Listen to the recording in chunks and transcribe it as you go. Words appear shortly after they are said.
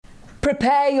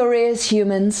Prepare your ears,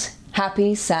 humans.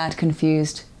 Happy, Sad,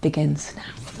 Confused begins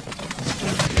now.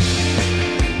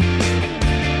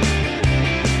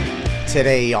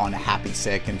 Today on Happy,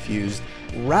 Sad, Confused,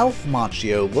 Ralph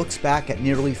Macchio looks back at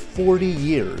nearly 40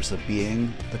 years of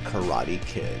being the Karate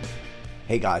Kid.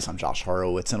 Hey guys, I'm Josh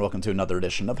Horowitz, and welcome to another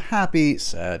edition of Happy,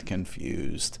 Sad,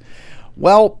 Confused.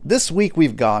 Well, this week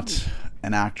we've got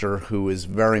an actor who is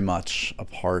very much a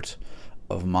part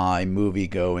of my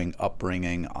movie-going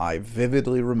upbringing. I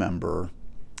vividly remember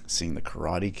seeing The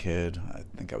Karate Kid. I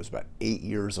think I was about 8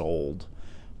 years old.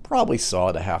 Probably saw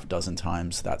it a half dozen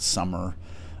times that summer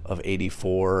of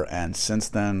 '84, and since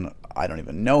then, I don't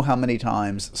even know how many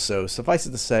times. So suffice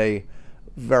it to say,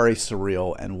 very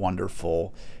surreal and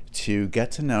wonderful to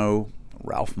get to know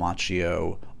Ralph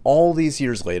Macchio all these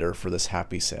years later for this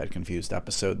Happy, Sad, Confused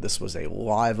episode. This was a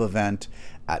live event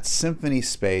at Symphony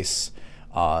Space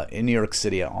in New York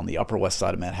City on the Upper West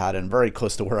Side of Manhattan, very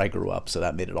close to where I grew up, so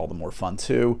that made it all the more fun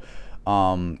too.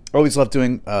 Always love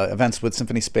doing events with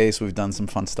Symphony Space. We've done some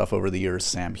fun stuff over the years,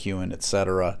 Sam Heughan,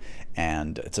 etc.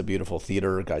 And it's a beautiful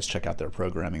theater. Guys, check out their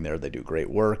programming there. They do great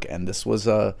work. And this was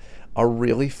a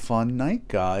really fun night,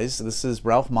 guys. This is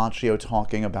Ralph Macchio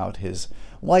talking about his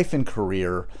life and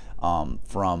career,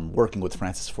 from working with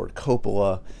Francis Ford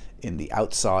Coppola in The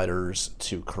Outsiders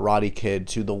to Karate Kid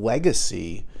to the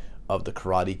legacy of the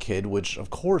Karate Kid, which of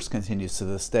course continues to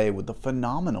this day with the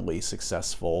phenomenally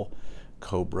successful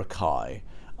Cobra Kai.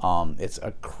 It's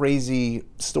a crazy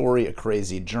story, a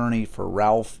crazy journey for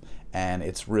Ralph, and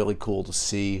it's really cool to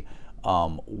see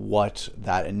what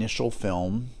that initial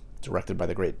film, directed by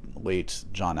the great late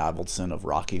John Avildsen of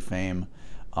Rocky fame,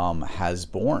 has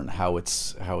borne. How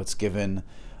it's given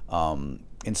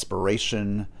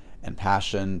inspiration and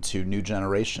passion to new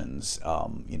generations.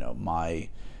 My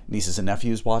nieces and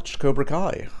nephews watch Cobra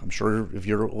Kai. I'm sure if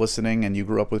you're listening and you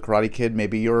grew up with Karate Kid,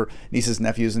 maybe your nieces,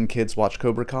 nephews, and kids watch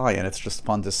Cobra Kai, and it's just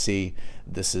fun to see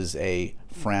this is a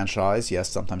franchise. Yes,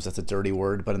 sometimes that's a dirty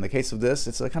word, but in the case of this,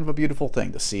 it's a kind of a beautiful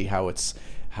thing to see how it's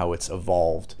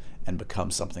evolved and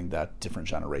become something that different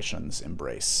generations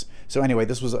embrace. So anyway,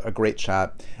 this was a great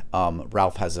chat.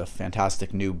 Ralph has a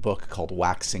fantastic new book called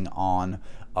Waxing On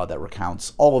that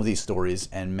recounts all of these stories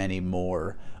and many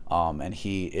more. And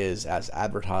he is, as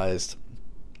advertised,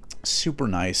 super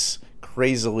nice,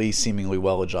 crazily, seemingly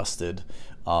well-adjusted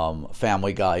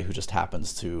family guy who just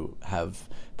happens to have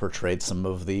portrayed some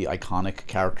of the iconic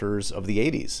characters of the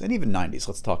 80s and even 90s.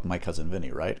 Let's talk My Cousin Vinny,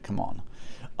 right? Come on.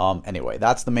 Anyway,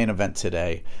 that's the main event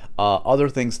today. Other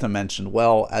things to mention,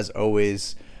 well, as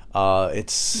always,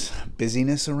 it's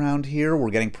busyness around here. We're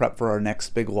getting prepped for our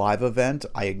next big live event.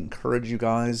 I encourage you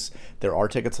guys, there are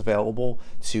tickets available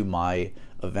to my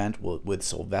event with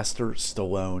Sylvester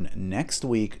Stallone next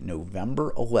week,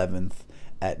 November 11th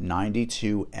at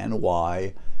 92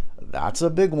 NY. That's a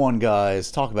big one, guys.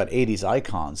 Talk about 80s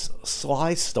icons.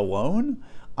 Sly Stallone?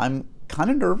 I'm kind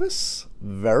of nervous,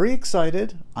 very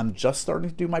excited. I'm just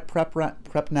starting to do my prep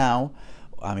now.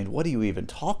 I mean, what do you even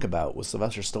talk about with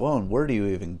Sylvester Stallone? Where do you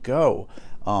even go?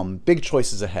 Big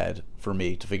choices ahead for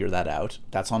me to figure that out.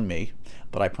 That's on me,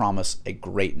 but I promise a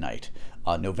great night.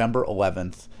 November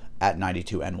 11th at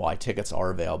 92 NY. Tickets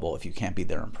are available. If you can't be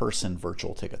there in person,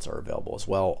 virtual tickets are available as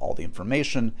well. All the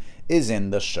information is in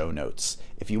the show notes.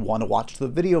 If you want to watch the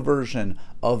video version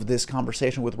of this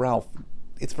conversation with Ralph,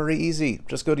 it's very easy.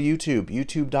 Just go to YouTube,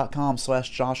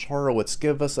 youtube.com/Josh Horowitz.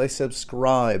 Give us a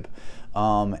subscribe.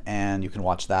 And you can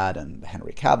watch that and the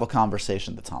Henry Cavill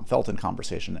conversation, the Tom Felton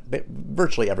conversation.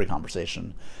 Virtually every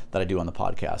conversation that I do on the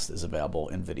podcast is available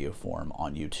in video form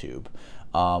on YouTube.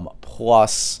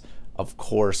 Plus, of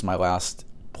course, my last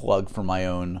plug for my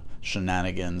own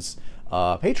shenanigans,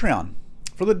 Patreon.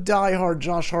 For the diehard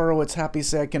Josh Horowitz, Happy,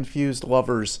 Sad, Confused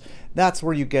lovers, that's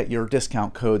where you get your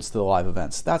discount codes to the live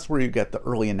events. That's where you get the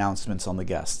early announcements on the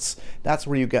guests. That's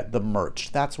where you get the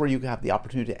merch. That's where you have the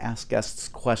opportunity to ask guests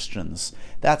questions.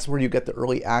 That's where you get the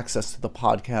early access to the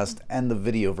podcast and the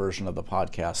video version of the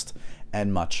podcast,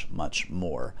 and much, much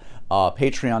more.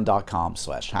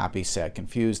 Patreon.com/Happy, Sad,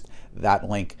 Confused. That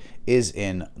link is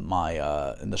in my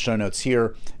in the show notes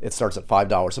here. It starts at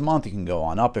 $5 a month. You can go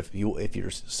on up if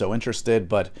you're so interested,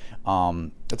 but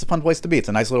it's a fun place to be. It's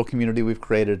a nice little community we've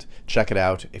created. Check it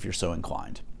out if you're so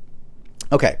inclined.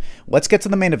 Okay, let's get to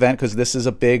the main event because this is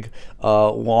a big,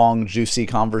 long, juicy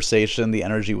conversation. The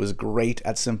energy was great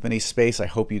at Symphony Space. I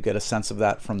hope you get a sense of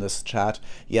that from this chat.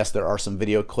 Yes, there are some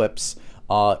video clips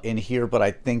in here, but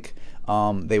I think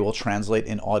they will translate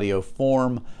in audio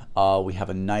form. We have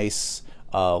a nice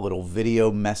little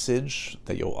video message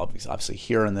that you'll obviously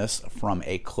hear in this from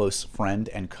a close friend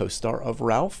and co-star of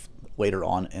Ralph, later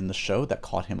on in the show that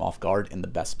caught him off guard in the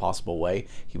best possible way.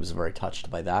 He was very touched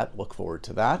by that. Look forward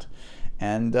to that.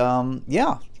 And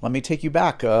let me take you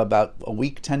back about a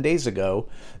week, 10 days ago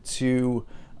to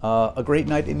a great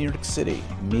night in New York City.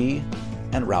 Me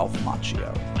and Ralph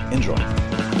Macchio. Enjoy.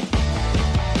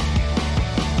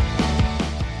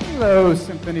 Hello,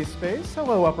 Symphony Space.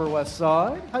 Hello, Upper West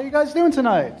Side. How you guys doing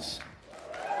tonight?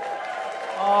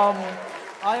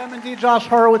 I am indeed Josh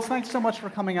Horowitz. Thanks so much for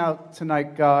coming out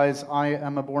tonight, guys. I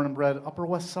am a born and bred Upper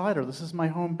West Sider. This is my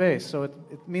home base, so it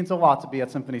means a lot to be at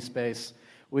Symphony Space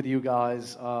with you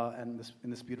guys and in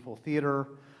this beautiful theater.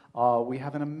 We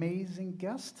have an amazing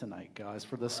guest tonight, guys,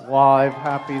 for this live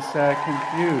Happy, Sad,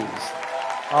 Confused.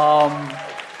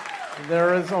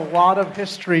 There is a lot of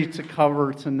history to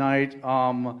cover tonight.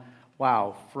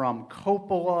 Wow, from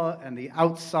Coppola and The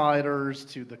Outsiders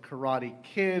to The Karate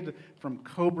Kid, from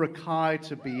Cobra Kai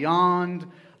to beyond.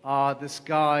 This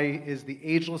guy is the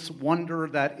ageless wonder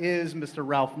that is Mr.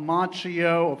 Ralph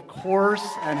Macchio, of course,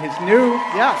 and his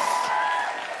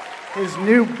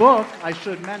new book, I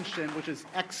should mention, which is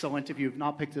excellent. If you've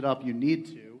not picked it up, you need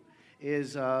to,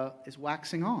 is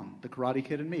Waxing On, The Karate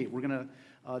Kid and Me. We're going to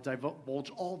divulge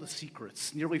all the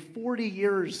secrets, nearly 40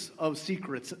 years of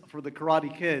secrets for The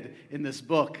Karate Kid in this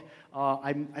book.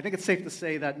 I think it's safe to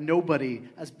say that nobody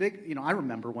as big, I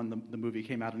remember when the movie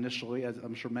came out initially, as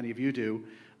I'm sure many of you do,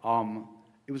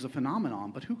 it was a phenomenon,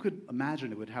 but who could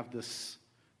imagine it would have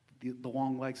the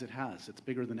long legs it has? It's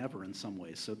bigger than ever in some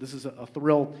ways. So this is a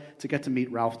thrill to get to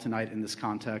meet Ralph tonight in this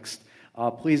context.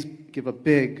 Please give a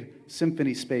big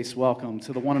Symphony Space welcome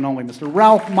to the one and only Mr.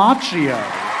 Ralph Macchio.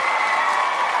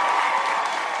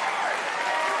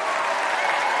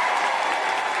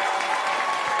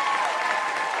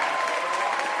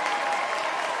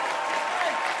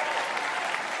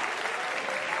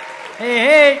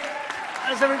 Hey,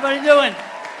 how's everybody doing?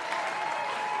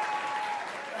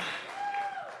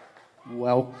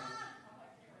 Well,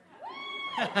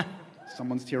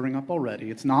 someone's tearing up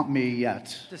already. It's not me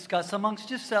yet. Discuss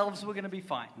amongst yourselves. We're going to be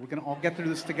fine. We're going to all get through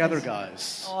this together,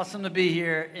 guys. Awesome to be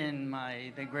here in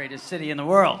the greatest city in the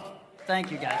world. Thank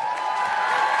you, guys.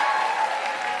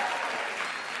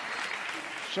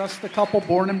 Just a couple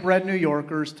born and bred New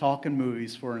Yorkers talking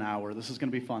movies for an hour. This is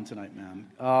going to be fun tonight,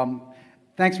 man.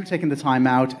 Thanks for taking the time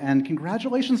out, and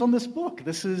congratulations on this book.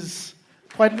 This is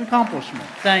quite an accomplishment.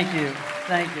 Thank you.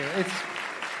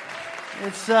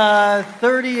 It's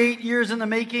 38 years in the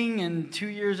making and 2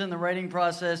 years in the writing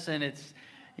process, and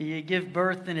you give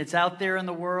birth and it's out there in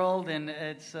the world, and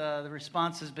the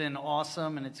response has been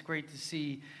awesome, and it's great to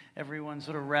see everyone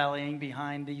sort of rallying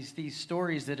behind these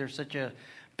stories that are such a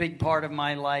big part of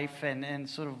my life, and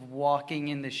sort of walking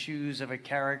in the shoes of a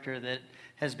character that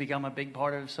has become a big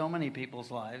part of so many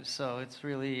people's lives. So it's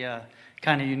really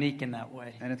kind of unique in that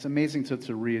way. And it's amazing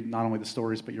to read not only the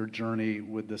stories, but your journey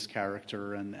with this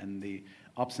character and the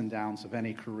ups and downs of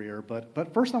any career.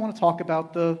 But first I want to talk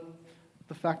about the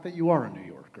fact that you are a New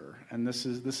Yorker, and this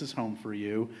is home for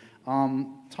you.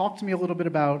 Talk to me a little bit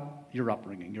about your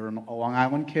upbringing. You're a Long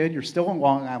Island kid. You're still a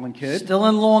Long Island kid. Still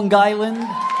in Long Island.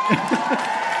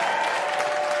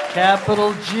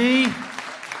 Capital G.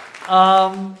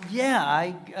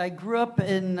 I grew up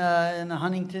in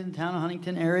the town of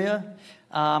Huntington area.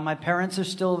 My parents are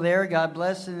still there, God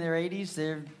bless, in their 80s.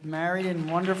 They're married and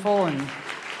wonderful, and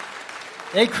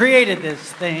they created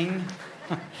this thing.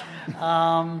 It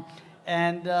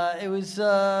was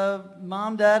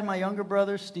mom, dad, my younger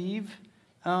brother, Steve.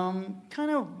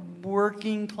 Kind of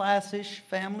working class-ish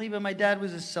family, but my dad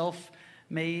was a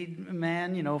self-made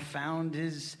man,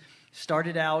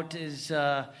 started out as...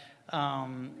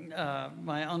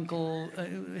 my uncle,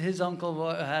 his uncle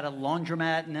had a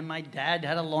laundromat, and then my dad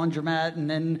had a laundromat, and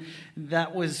then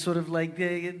that was sort of like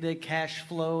the cash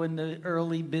flow in the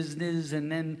early business, and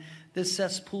then the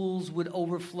cesspools would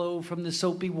overflow from the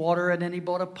soapy water, and then he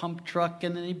bought a pump truck,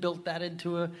 and then he built that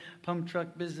into a pump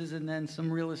truck business, and then some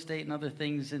real estate and other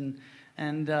things,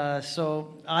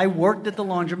 so I worked at the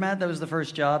laundromat. That was the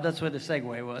first job. That's where the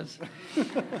segue was.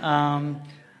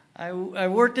 I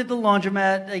worked at the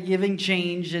laundromat giving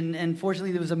change, and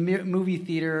fortunately there was a movie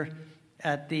theater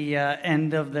at the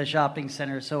end of the shopping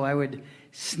center, so I would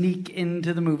sneak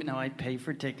into the movie. No, I'd pay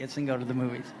for tickets and go to the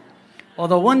movies.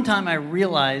 Although one time I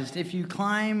realized if you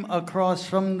climb across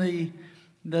from the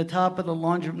top of the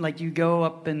laundromat, like you go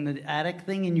up in the attic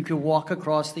thing and you could walk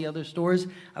across the other stores,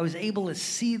 I was able to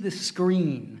see the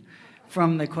screen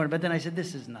from the corner, but then I said,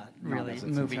 "This is not really a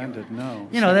movie." Intended, no.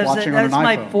 That's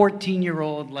my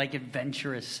 14-year-old like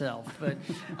adventurous self. But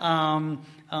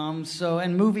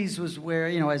and movies was where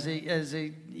as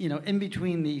a in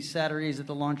between the Saturdays at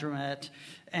the laundromat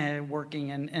and working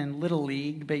in Little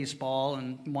League baseball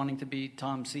and wanting to be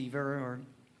Tom Seaver or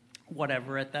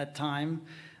whatever at that time.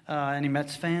 Any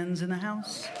Mets fans in the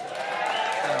house?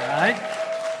 All right.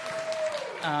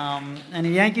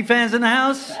 Any Yankee fans in the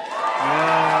house?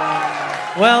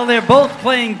 Well, they're both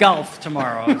playing golf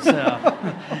tomorrow, so.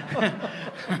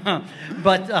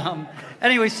 But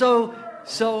anyway, so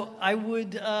I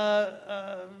would,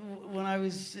 when I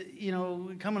was,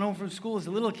 coming home from school as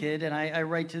a little kid, and I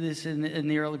write to this in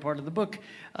the early part of the book,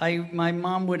 my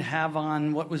mom would have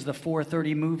on what was the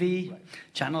 4:30 movie, right.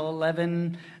 Channel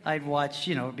 11. I'd watch,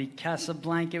 it would be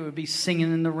Casablanca, it would be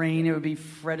Singing in the Rain, it would be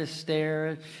Fred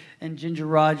Astaire and Ginger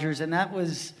Rogers, and that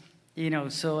was...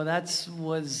 so that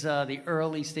was the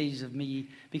early stages of me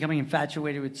becoming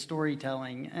infatuated with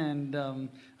storytelling, and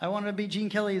I wanted to be Gene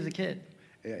Kelly as a kid.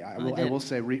 Yeah, I will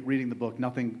say, reading the book,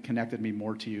 nothing connected me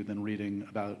more to you than reading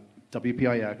about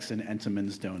WPIX and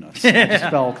Entenmann's Donuts. I just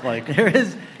felt like there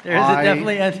is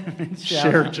definitely Entenmann's.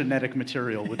 Shared genetic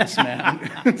material with this man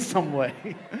in some way.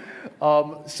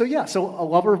 So a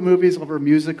lover of movies, lover of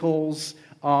musicals,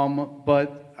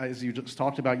 but as you just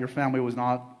talked about, your family was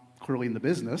not clearly in the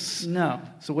business. No.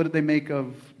 So what did they make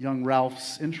of young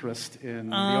Ralph's interest in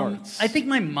the arts? I think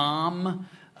my mom,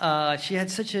 she had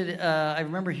such a, I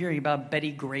remember hearing about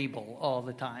Betty Grable all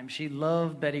the time. She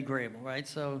loved Betty Grable, right?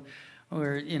 So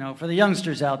we're, for the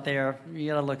youngsters out there, you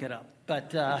got to look it up.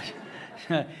 But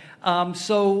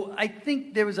so I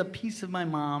think there was a piece of my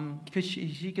mom, because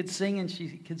she could sing and she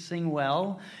could sing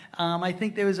well. I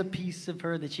think there was a piece of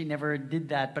her that she never did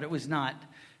that, but it was not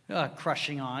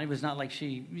crushing on. It was not like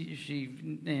she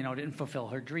didn't fulfill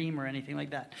her dream or anything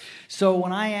like that. So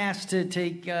when I asked to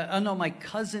take, my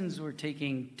cousins were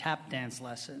taking tap dance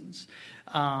lessons.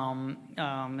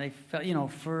 They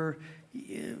felt, for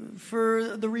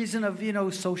the reason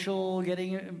of social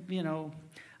getting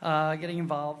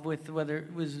involved with whether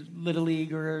it was Little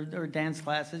League or dance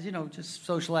classes, just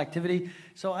social activity.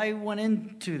 So I went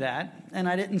into that, and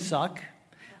I didn't suck.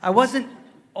 I wasn't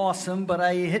awesome, but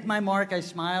I hit my mark, I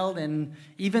smiled, and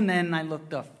even then I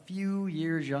looked a few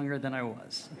years younger than I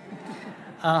was.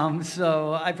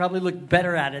 So I probably looked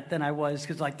better at it than I was,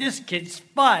 because this kid's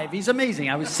 5, he's amazing.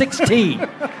 I was 16. No,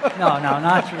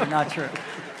 not true.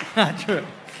 It's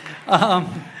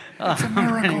a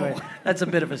miracle. Anyway, that's a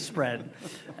bit of a spread.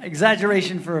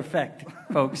 Exaggeration for effect,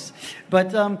 folks.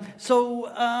 But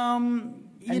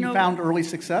and you found early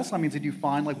success? I mean, did you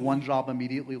find one job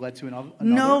immediately led to another?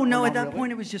 No, at that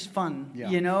point it was just fun,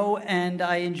 and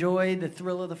I enjoy the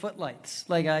thrill of the footlights,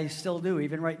 like I still do,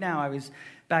 even right now. I was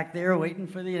back there waiting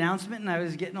for the announcement, and I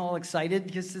was getting all excited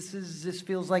because this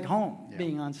feels like home,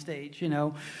 being on stage,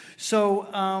 So,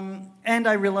 and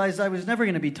I realized I was never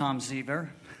going to be Tom Seaver.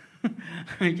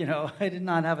 I did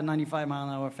not have a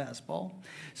 95-mile-an-hour fastball.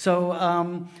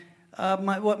 So,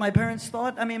 what my parents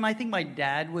thought, I think my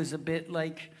dad was a bit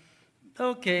like,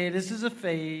 okay, this is a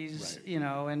phase,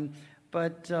 right.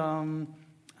 But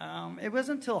it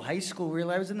wasn't until high school,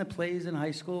 really. I was in the plays in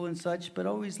high school and such, but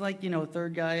always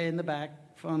third guy in the back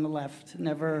on the left,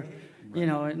 never,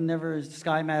 right. Never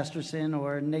Sky Masterson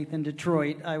or Nathan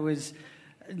Detroit. I was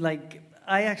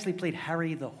I actually played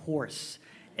Harry the Horse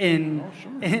in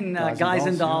Guys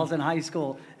and Dolls in high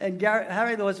school. And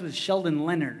Harry the Horse was Sheldon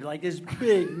Leonard, this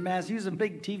big, mass. He was a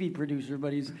big TV producer,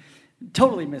 but he's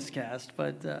totally miscast.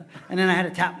 But and then I had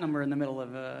a tap number in the middle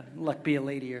of Luck Be a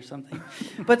Lady or something.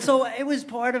 But so it was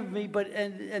part of me, but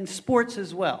and sports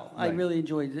as well. Right. I really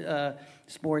enjoyed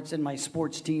sports and my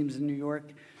sports teams in New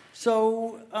York.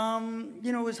 So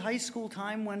it was high school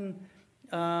time when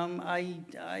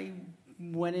I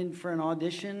went in for an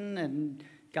audition and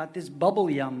got this Bubble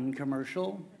Yum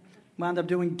commercial. Wound up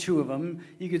doing 2 of them.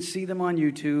 You could see them on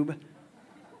YouTube.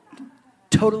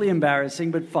 Totally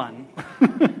embarrassing, but fun.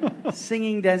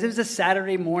 Singing, dance. It was a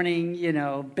Saturday morning,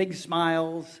 big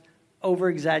smiles,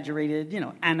 over-exaggerated,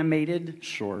 animated.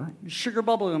 Sure. Sugar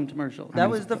Bubble Gum commercial. That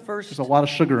was the first. There's a lot of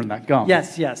sugar in that gum.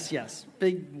 Yes.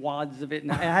 Big wads of it.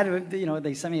 And I had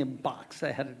they sent me a box.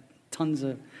 I had tons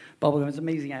of bubblegum. It's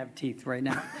amazing I have teeth right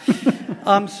now.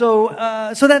 So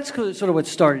that's sort of what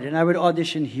started. And I would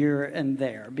audition here and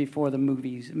there before I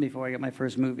got my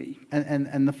first movie.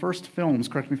 And the first films,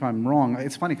 correct me if I'm wrong,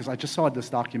 it's funny because I just saw this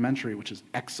documentary, which is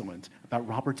excellent, about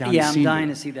Robert Downey Sr. Yeah, I'm dying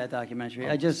to see that documentary.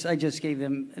 I just gave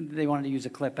them, they wanted to use a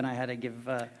clip, and I had to give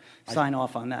sign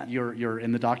off on that. You're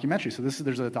in the documentary. So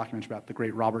there's a documentary about the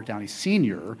great Robert Downey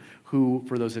Sr., who,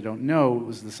 for those that don't know,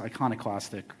 was this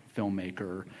iconoclastic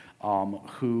filmmaker.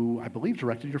 who I believe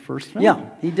directed your first film. Yeah,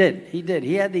 he did.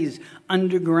 He had these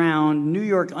underground, New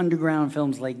York underground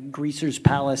films like Greaser's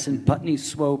Palace and Putney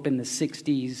Swope in the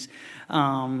 60s.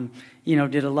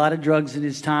 Did a lot of drugs in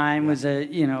his time, was a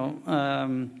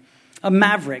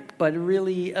maverick, but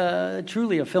really,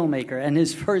 truly a filmmaker. And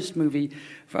his first movie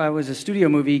was a studio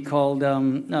movie called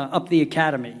Up the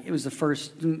Academy. It was the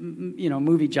first,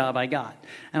 movie job I got.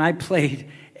 And I played,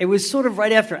 it was sort of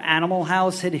right after Animal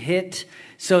House had hit.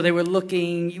 So they were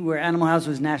looking, where Animal House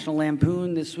was National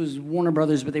Lampoon. This was Warner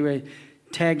Brothers, but they were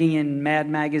tagging in Mad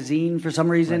Magazine for some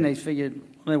reason. Right. They figured,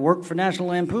 they work for National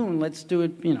Lampoon, let's do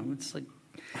it, it's like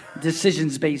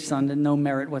decisions based on no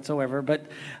merit whatsoever. But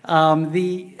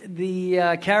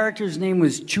the character's name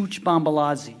was Chooch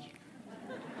Bombalazzi.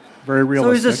 Very realistic. So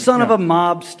he was the son of a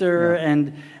mobster,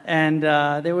 and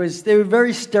they were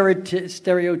very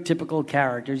stereotypical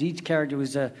characters. Each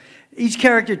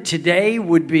character today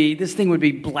would be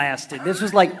blasted. This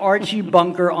was like Archie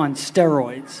Bunker on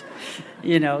steroids,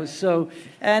 So,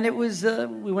 and it was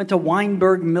we went to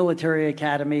Weinberg Military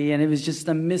Academy, and it was just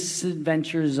the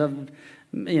misadventures of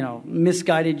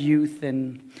misguided youth,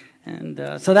 and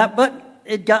so that. But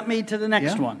it got me to the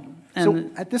next one. And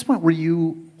so at this point, were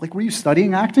you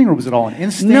studying acting, or was it all an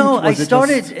instinct? No, I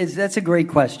started. That's a great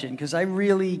question, because I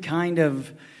really kind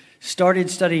of started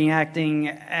studying acting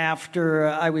after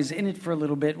I was in it for a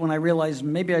little bit, when I realized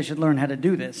maybe I should learn how to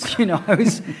do this.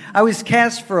 I was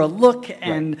cast for a look,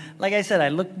 and like I said, I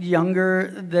looked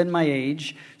younger than my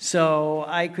age, so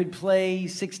I could play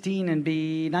 16 and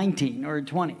be 19 or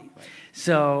 20.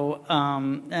 So,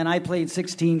 and I played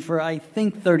 16 for, I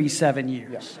think, 37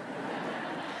 years. Yes.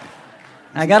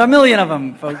 I got 1 million of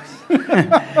them, folks.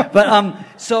 But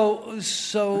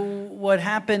so what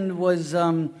happened was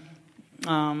the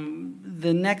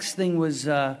next thing was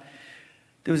there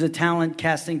was a talent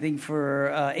casting thing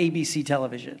for ABC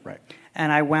television. Right.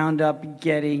 And I wound up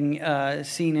getting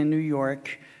seen in New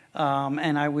York,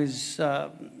 and I was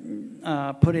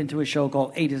put into a show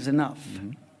called 8 is Enough.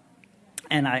 Mm-hmm.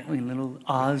 And little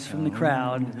ahs from the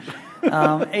crowd.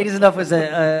 8 is Enough was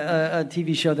a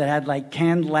TV show that had like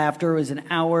canned laughter. It was an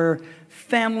hour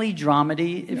family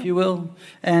dramedy, if you will.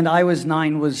 And I was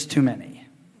 9 was too many.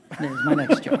 There's my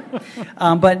next joke.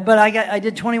 But I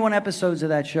did 21 episodes of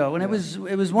that show, and it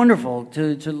was wonderful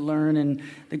to learn. And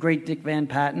the great Dick Van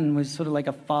Patten was sort of like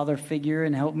a father figure,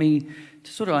 and helped me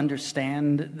to sort of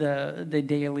understand the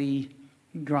daily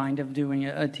grind of doing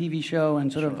a TV show,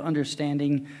 and sort of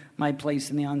understanding my place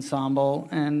in the ensemble.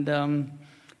 And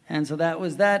so that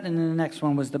was that, and then the next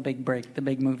one was the big break, the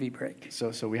big movie break.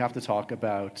 So we have to talk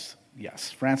about,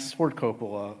 Francis Ford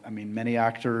Coppola. I mean, many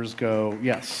actors go,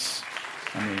 yes.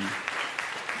 I mean,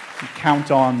 you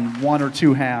count on one or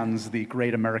two hands the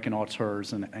great American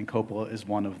auteurs, and Coppola is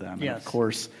one of them. Yes. And of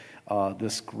course,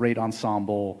 this great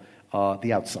ensemble,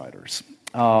 The Outsiders.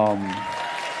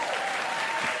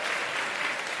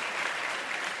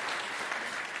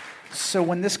 So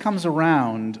when this comes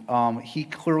around, he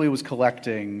clearly was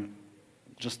collecting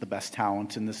just the best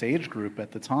talent in this age group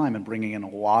at the time, and bringing in a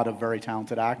lot of very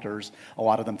talented actors, a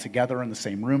lot of them together in the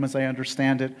same room, as I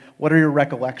understand it. What are your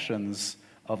recollections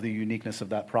of the uniqueness of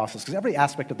that process? Because every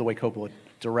aspect of the way Coppola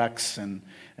directs and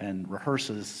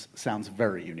rehearses sounds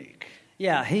very unique.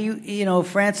 Yeah,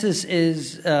 Francis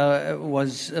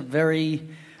was very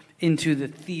into the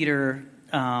theater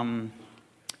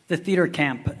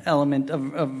camp element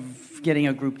of getting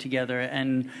a group together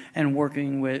and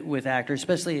working with actors,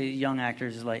 especially young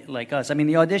actors like us. I mean,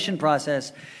 the audition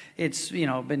process, it's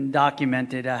been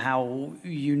documented how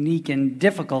unique and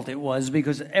difficult it was,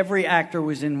 because every actor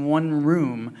was in one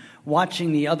room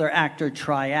watching the other actor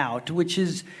try out, which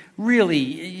is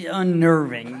really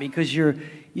unnerving, because you're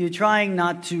trying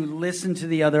not to listen to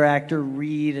the other actor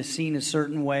read a scene a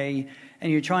certain way,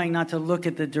 and you're trying not to look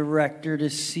at the director to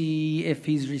see if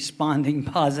he's responding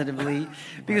positively,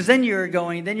 because then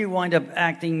you wind up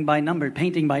acting by number,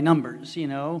 painting by numbers,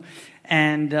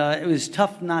 and it was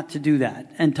tough not to do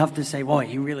that, and tough to say, boy,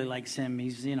 he really likes him,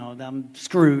 he's, I'm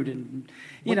screwed, and,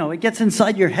 it gets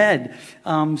inside your head.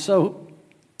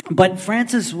 But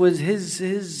Francis was,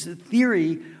 his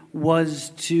theory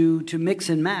was to mix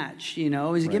and match,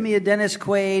 was give me a Dennis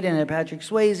Quaid and a Patrick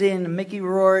Swayze and a Mickey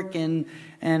Rourke and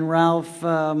Ralph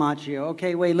Macchio.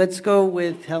 Okay, wait, let's go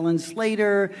with Helen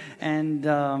Slater and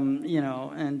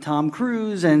and Tom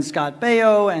Cruise and Scott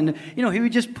Baio, and he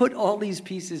would just put all these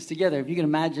pieces together. If you can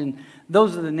imagine,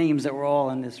 those are the names that were all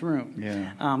in this room.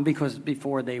 Yeah. Because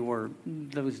before they were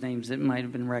those names that might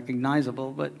have been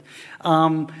recognizable, but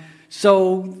and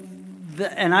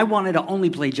I wanted to only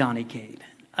play Johnny Cade.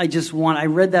 I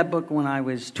read that book when I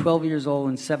was 12 years old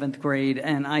in 7th grade,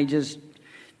 and I just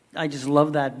I just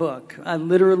love that book. I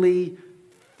literally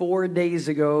 4 days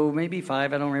ago, maybe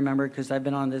 5, I don't remember, because I've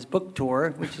been on this book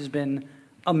tour, which has been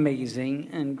amazing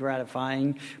and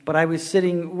gratifying. But I was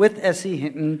sitting with S.E.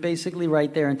 Hinton, basically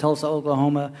right there in Tulsa,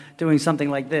 Oklahoma, doing something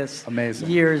like this. Amazing.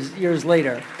 Years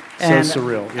later. So And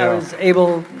surreal, yeah. I was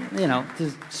able,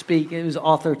 to speak. It was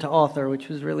author to author, which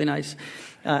was really nice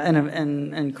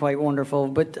and quite wonderful.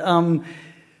 But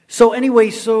so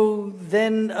anyway, so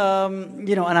then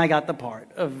and I got the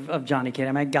part of Johnny Kidd.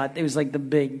 I mean, it was like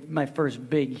my first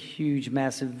big, huge,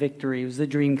 massive victory. It was the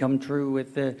dream come true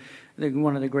with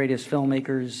one of the greatest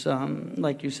filmmakers,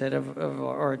 like you said, of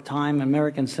our time,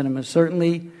 American cinema,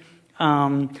 certainly.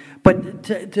 But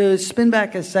to spin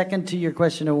back a second to your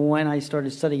question of when I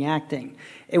started studying acting,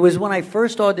 it was when I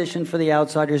first auditioned for The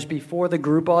Outsiders before the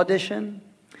group audition.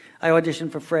 I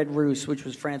auditioned for Fred Roos, which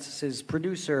was Francis's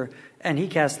producer, and he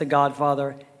cast The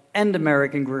Godfather and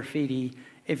American Graffiti.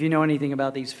 If you know anything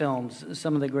about these films,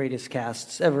 some of the greatest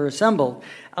casts ever assembled.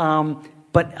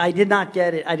 But I did not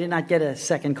get it. I did not get a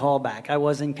second call back. I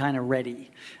wasn't kind of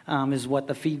ready, is what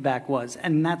the feedback was.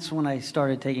 And that's when I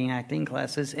started taking acting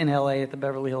classes in L.A. at the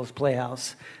Beverly Hills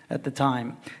Playhouse at the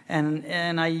time.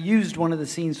 And I used one of the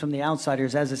scenes from The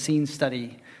Outsiders as a scene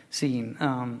study scene,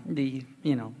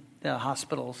 the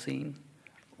hospital scene.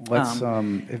 Let's,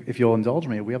 if you'll indulge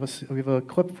me, we have a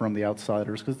clip from The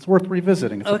Outsiders because it's worth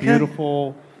revisiting. It's a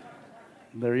beautiful.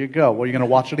 There you go. Well, you're going to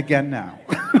watch it again now.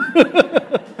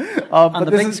 On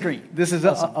the big screen. This is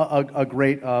a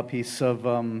great piece of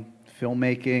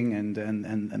filmmaking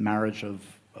and marriage of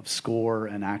score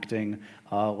and acting.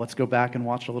 Let's go back and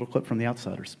watch a little clip from The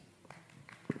Outsiders.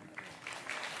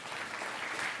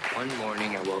 One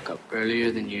morning I woke up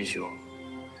earlier than usual.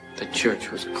 The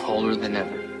church was colder than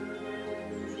ever.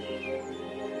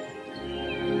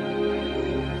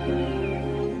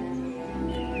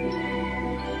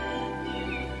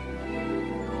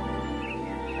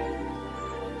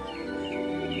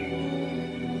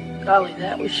 Golly,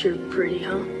 that was sure pretty,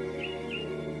 huh?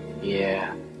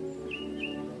 Yeah.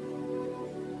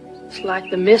 It's like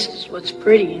the mist is what's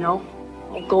pretty, all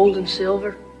gold and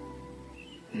silver.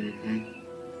 Mm-hmm.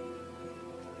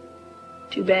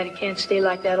 Too bad it can't stay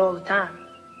like that all the time.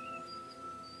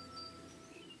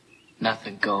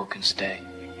 Nothing gold can stay.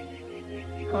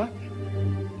 Huh?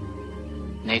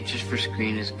 Nature's for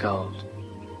screen is gold.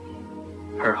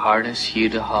 Her hardest hue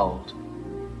to hold.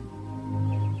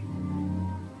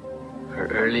 Her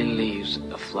early leaves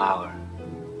a flower.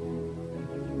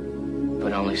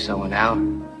 But only so an hour.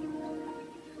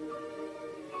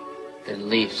 Then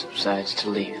leaf subsides to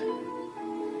leaf.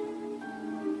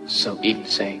 So even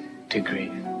sang to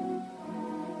grief.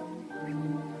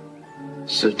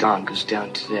 So dawn goes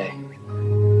down today.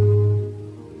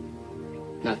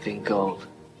 Nothing gold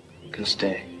can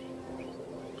stay.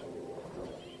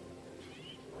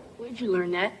 Where'd you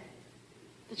learn that?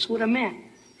 That's what I meant.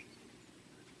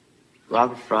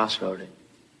 Robert Frost wrote it.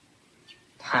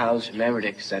 I always remembered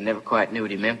it because I never quite knew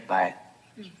what he meant by it.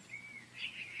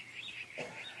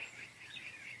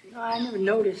 I never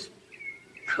noticed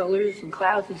colors and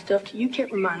clouds and stuff till you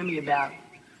kept reminding me about it.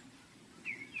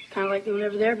 Kind of like they were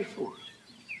never there before.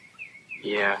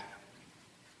 Yeah.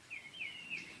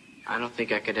 I don't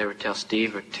think I could ever tell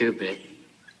Steve or Two-Bit,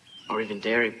 or even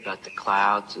Derry about the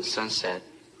clouds, the sunset.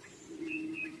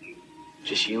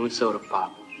 Just you and Soda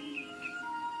Pop.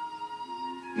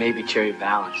 Maybe Cherry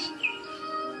Valance.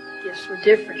 Guess we're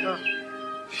different, huh?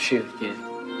 Shoot, yeah.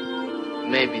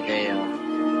 Maybe they,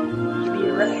 Maybe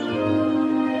you're right.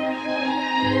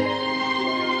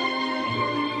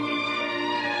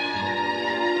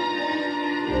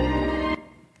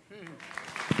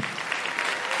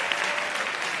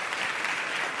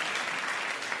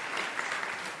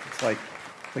 It's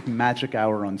like magic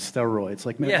hour on steroids.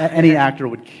 Like Yeah. any actor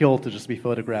would kill to just be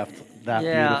photographed that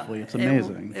beautifully. It's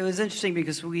amazing. It was interesting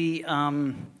because we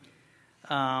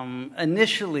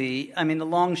initially, I mean, the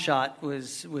long shot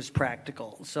was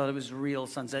practical, so it was real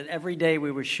sunset. Every day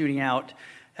we were shooting out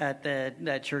at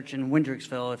that church in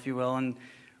Windricksville, if you will, and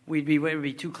it would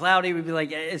be too cloudy. We'd be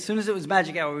like, as soon as it was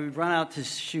magic hour, we would run out to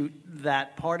shoot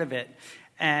that part of it,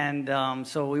 and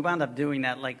so we wound up doing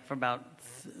that like for about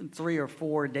 3 or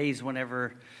 4 days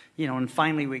whenever, and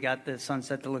finally we got the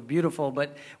sunset to look beautiful.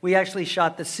 But we actually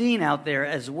shot the scene out there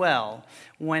as well.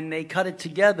 When they cut it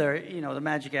together, the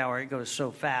magic hour, it goes so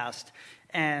fast.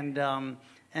 And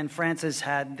Francis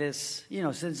had this,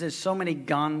 since there's so many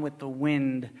Gone with the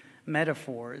Wind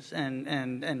metaphors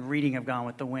and reading of Gone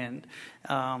with the Wind,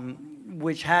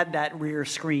 which had that rear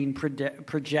screen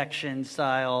projection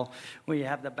style where you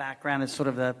have the background as sort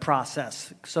of the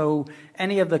process. So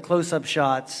any of the close-up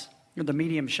shots the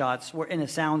medium shots were in a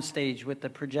sound stage with the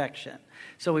projection.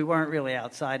 So we weren't really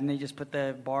outside, and they just put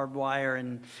the barbed wire,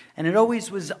 and it always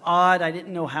was odd. I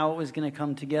didn't know how it was going to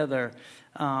come together.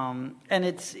 And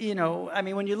it's, I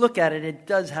mean, when you look at it, it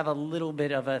does have a little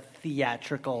bit of a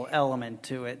theatrical element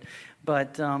to it.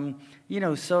 But, so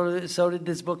did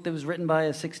this book that was written by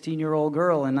a 16-year-old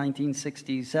girl in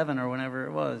 1967 or whenever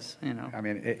it was, I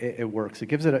mean, it works. It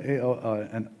gives it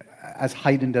an as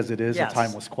heightened as it is, yes. a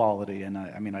timeless quality. And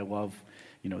I love,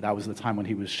 that was the time when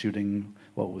he was shooting,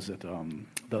 what was it, the One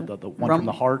from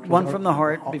the Heart? One from the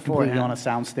Heart before. Completely on a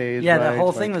soundstage, yeah, right? The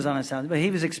whole thing was on a sound. But he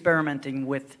was experimenting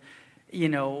with,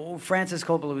 Francis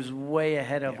Coppola was way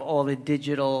ahead of all the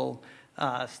digital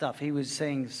stuff. He was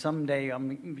saying someday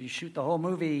you shoot the whole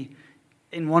movie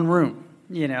in one room,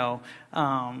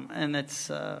 and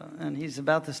he's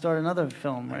about to start another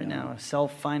film right now, a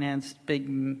self-financed big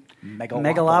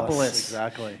megalopolis.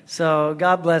 Exactly. So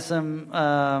God bless him.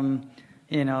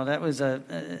 That was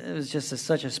it was just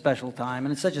such a special time,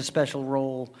 and it's such a special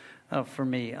role. For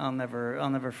me, I'll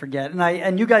never forget,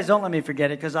 and you guys don't let me forget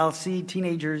it, because I'll see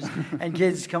teenagers and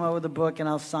kids come out with a book, and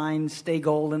I'll sign "Stay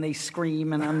Gold," and they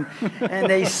scream, and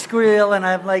they squeal, and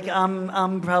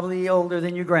I'm probably older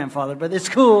than your grandfather, but it's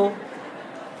cool.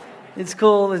 It's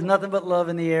cool. There's nothing but love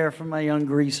in the air from my young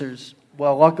greasers.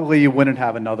 Well, luckily you wouldn't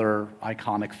have another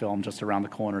iconic film just around the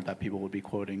corner that people would be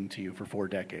quoting to you for 4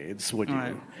 decades, would you?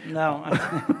 Right. No.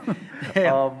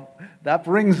 Yeah. That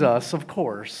brings us, of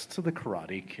course, to The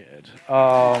Karate Kid.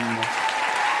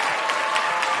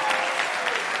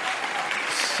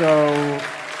 So,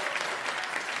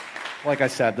 like I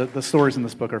said, the stories in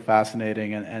this book are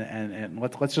fascinating, and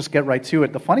let's just get right to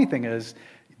it. The funny thing is,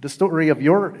 the story of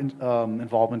your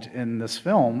involvement in this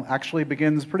film actually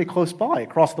begins pretty close by,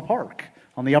 across the park,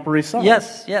 on the Upper East Side.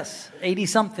 Yes,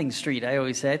 80-something Street, I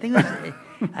always say. I think it was,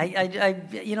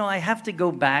 I have to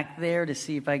go back there to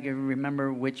see if I can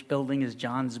remember which building is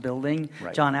John's building.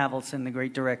 Right. John Avildsen, the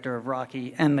great director of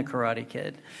Rocky and The Karate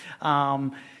Kid.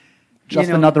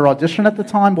 Another audition at the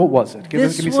time? What was it? Give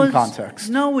me some context.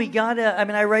 No,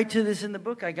 I write to this in the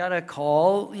book. I got a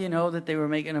call, that they were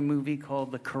making a movie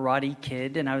called The Karate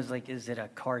Kid, and I was like, is it a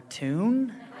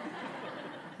cartoon?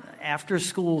 After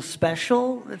school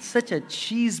special? It's such a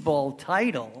cheeseball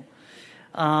title.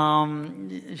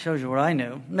 It shows you what I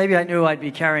knew. Maybe I knew I'd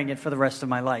be carrying it for the rest of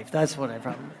my life. That's what I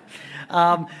probably.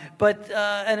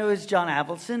 And it was John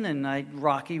Avildsen, and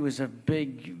Rocky was a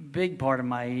big part of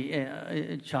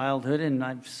my childhood, and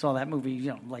I saw that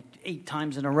movie, like 8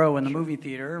 times in a row in the movie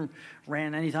theater.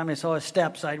 Ran anytime I saw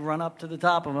steps, I'd run up to the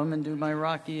top of them and do my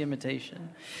Rocky imitation.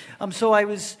 So I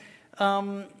was.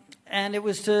 And it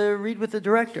was to read with the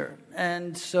director,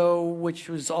 which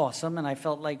was awesome. And I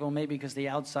felt like, well, maybe because The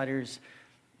Outsiders,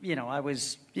 I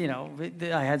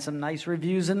had some nice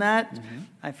reviews in that. Mm-hmm.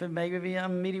 I thought maybe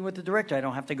I'm meeting with the director. I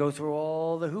don't have to go through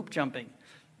all the hoop jumping.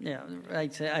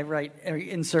 I write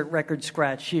insert record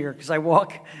scratch here, because I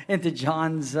walk into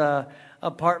John's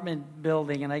apartment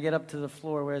building, and I get up to the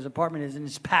floor where his apartment is, and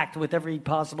it's packed with every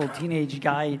possible teenage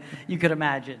guy you could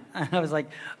imagine. And I was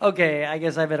like, okay, I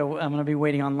guess I'm going to be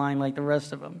waiting online like the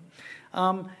rest of them.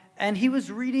 And he was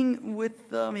reading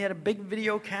with, he had a big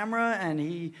video camera,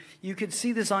 and you could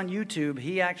see this on YouTube.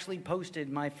 He actually posted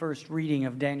my first reading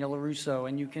of Daniel LaRusso,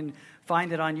 and you can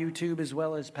find it on YouTube as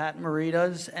well as Pat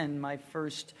Morita's, and my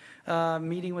first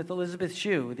meeting with Elizabeth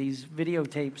Shue. These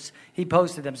videotapes, he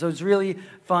posted them. So it's really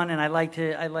fun, and I like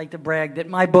to brag that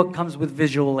my book comes with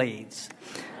visual aids.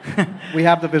 We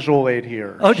have the visual aid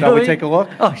here. Oh, shall we take a look?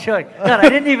 Oh, sure. God, I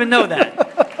didn't even know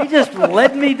that. He just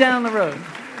led me down the road.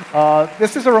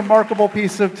 This is a remarkable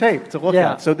piece of tape to look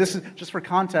Yeah. at. So this is, just for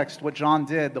context, what John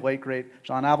did, the late, great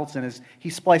John Avildsen, is he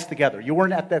spliced together. You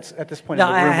weren't at this point No,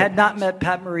 in the room. I had not met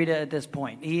Pat Morita at this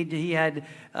point. He had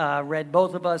read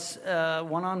both of us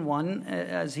one-on-one,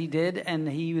 as he did, and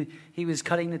he was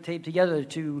cutting the tape together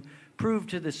to prove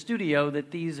to the studio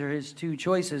that these are his 2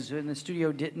 choices, and the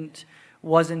studio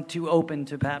wasn't too open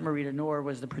to Pat Morita, nor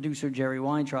was the producer Jerry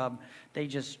Weintraub. They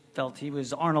just felt he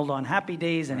was Arnold on Happy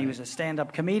Days, and he was a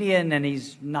stand-up comedian, and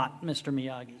he's not Mr.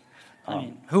 Miyagi. I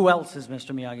mean, who else is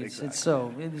Mr. Miyagi?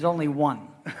 Exactly. There's only one.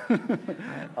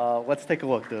 Let's take a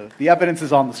look. The evidence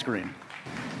is on the screen.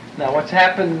 Now, what's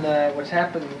happened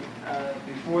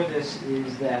before this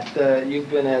is that you've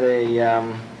been at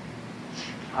a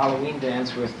Halloween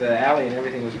dance with Allie, and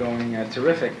everything was going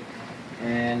terrific.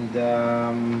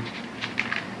 And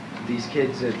these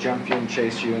kids jumped you and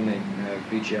chased you, and they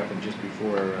beat you up. And just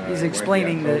before he's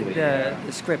explaining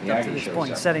the script up to this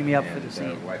point, setting me up for the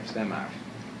scene. Wipes them out,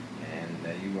 and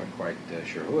you weren't quite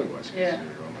sure who it was, because you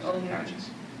were almost unconscious.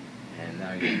 And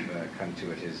now you've come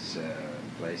to at his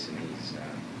place, and he's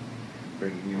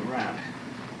bringing you around.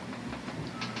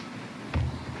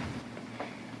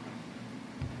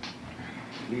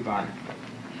 Leave on.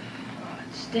 Oh,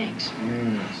 it stinks.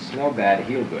 Smell bad,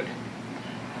 heal good.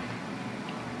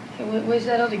 Hey, where's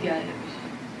that other guy that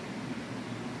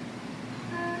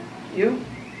was... You?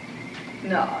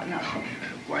 No.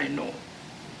 Why no?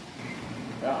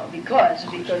 No, because...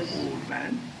 Old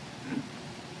man.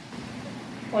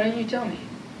 Why didn't you tell me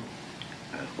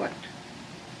What?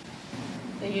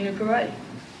 that you knew karate?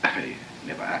 I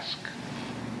never ask.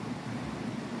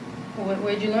 Well,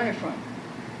 where'd you learn it from?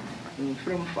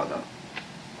 From father.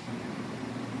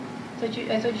 I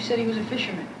thought you said he was a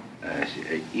fisherman.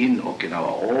 In Okinawa,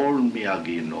 all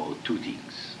Miyagi know two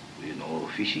things. We know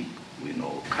fishing, we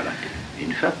know karate.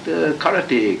 In fact,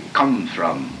 karate comes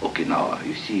from Okinawa.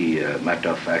 You see, matter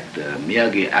of fact,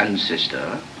 Miyagi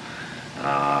ancestor,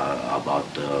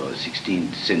 about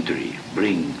 16th century,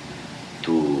 bring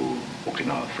to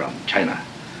Okinawa from China,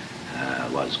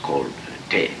 was called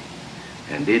te.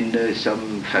 And then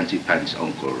some fancy pants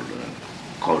uncle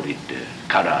called it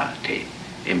karate,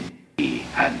 empty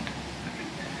hand.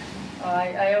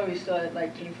 I always thought it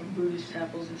like came from Buddhist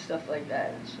temples and stuff like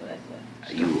that. That's what I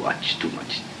thought. You watch too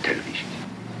much television.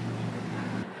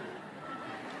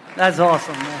 That's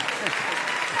awesome, man.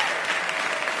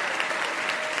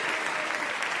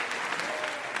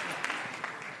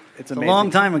 It's A amazing. long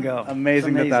time ago.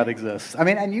 Amazing, It's that exists. I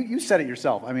mean, and you said it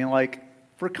yourself. I mean, like,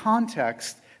 for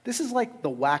context, this is like the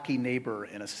wacky neighbor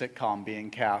in a sitcom being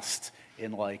cast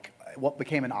in, like, what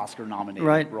became an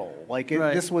Oscar-nominated role. Like,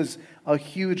 this was a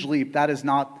huge leap. That is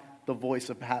not the voice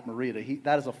of Pat Morita.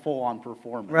 That is a full-on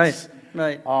performance.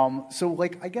 Right. So,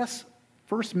 like, I guess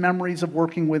first memories of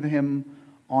working with him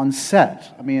on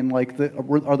set. I mean, like,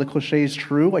 are the cliches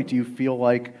true? Like, do you feel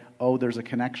like, oh, there's a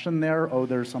connection there, oh,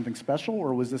 there's something special,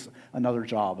 or was this another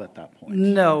job at that point?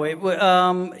 No,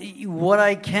 what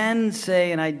I can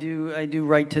say, and I do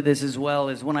write to this as well,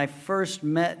 is when I first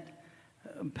met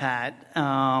Pat,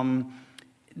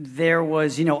 there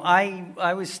was,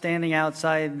 I was standing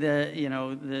outside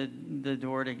the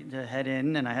door to head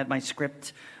in, and I had my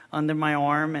script under my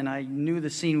arm, and I knew the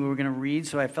scene we were going to read,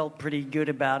 so I felt pretty good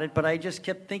about it, but I just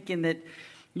kept thinking that,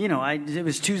 it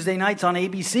was Tuesday nights on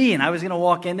ABC, and I was going to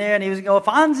walk in there, and he was going to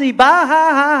go, Fonzie, bah, ha,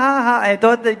 ha, ha, ha. I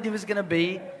thought that it was going to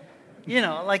be,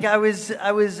 like I was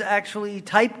actually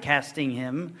typecasting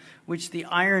him, which the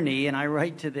irony, and I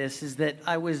write to this, is that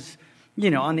I was,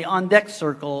 on the on-deck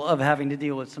circle of having to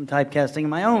deal with some typecasting of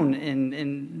my own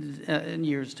in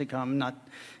years to come,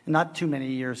 not too many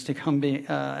years to come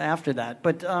after that.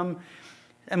 But,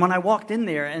 and when I walked in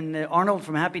there, and Arnold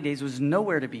from Happy Days was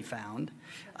nowhere to be found,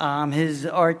 his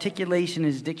articulation,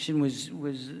 his diction was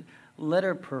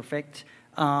letter perfect.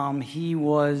 He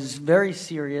was very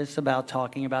serious about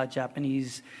talking about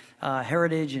Japanese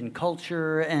heritage and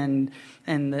culture and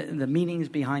the meanings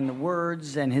behind the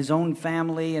words and his own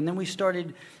family. And then we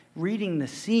started reading the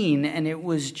scene, and it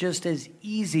was just as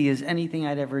easy as anything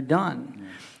I'd ever done.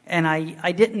 And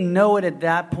I didn't know it at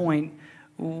that point.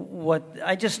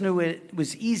 I just knew it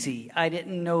was easy. I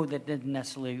didn't know that it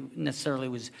necessarily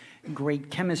was great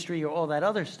chemistry or all that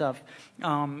other stuff.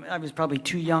 I was probably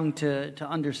too young to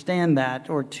understand that,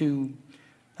 or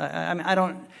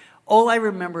all I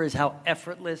remember is how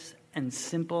effortless and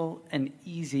simple and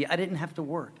easy. I didn't have to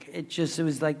work. It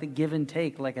was like the give and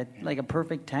take, like a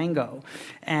perfect tango.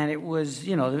 And it was,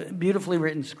 beautifully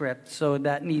written script, so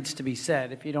that needs to be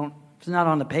said. If it's not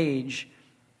on the page,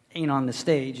 ain't on the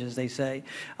stage, as they say.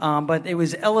 But it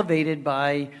was elevated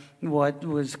by what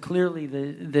was clearly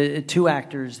the two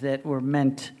actors that were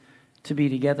meant to be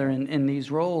together in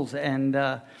these roles.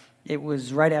 And it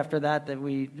was right after that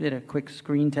we did a quick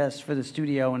screen test for the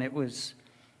studio, and that was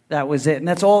it. And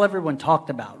that's all everyone talked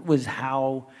about, was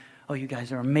how, oh, you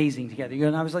guys are amazing together.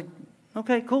 And I was like,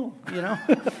 okay, cool,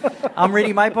 I'm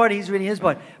reading my part, he's reading his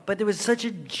part. But there was such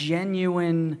a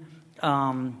genuine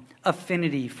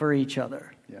affinity for each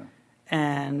other. Yeah.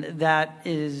 And that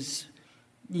is,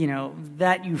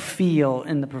 that you feel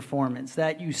in the performance,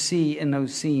 that you see in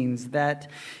those scenes, that,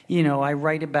 I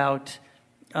write about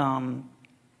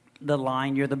the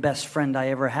line, "You're the best friend I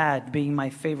ever had," being my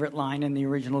favorite line in the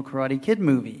original Karate Kid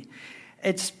movie.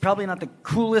 It's probably not the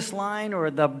coolest line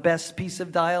or the best piece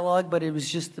of dialogue, but it was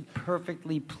just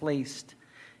perfectly placed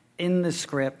in the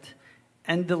script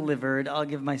and delivered. I'll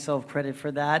give myself credit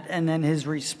for that. And then his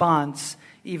response,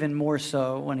 even more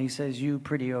so, when he says, "You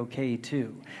pretty okay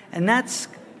too." And that's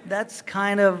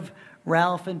kind of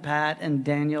Ralph and Pat and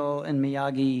Daniel and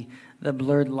Miyagi, the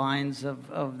blurred lines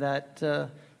of that,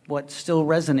 what still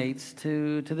resonates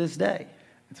to this day.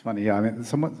 It's funny, yeah. I mean,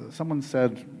 someone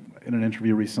said in an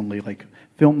interview recently, like,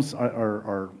 films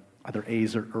are either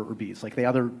A's or B's. Like they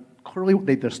either clearly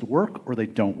they just work or they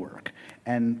don't work.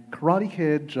 And Karate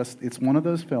Kid it's one of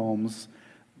those films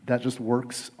that just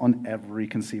works on every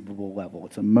conceivable level.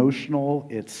 It's emotional,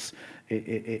 it's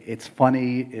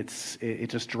funny, it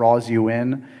just draws you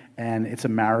in, and it's a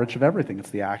marriage of everything. It's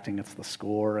the acting, it's the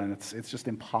score, and it's just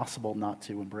impossible not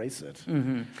to embrace it.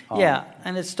 Yeah,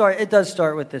 and it does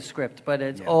start with the script, but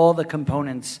it's all the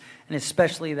components, and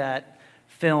especially that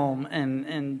film,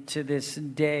 and to this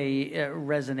day it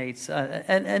resonates,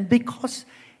 and because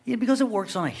it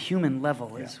works on a human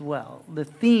level as well. The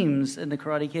themes in The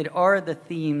Karate Kid are the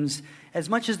themes, as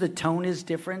much as the tone is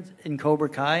different in Cobra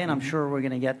Kai, and I'm sure we're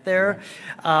going to get there.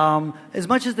 As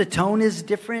much as the tone is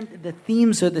different, the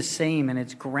themes are the same, and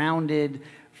it's grounded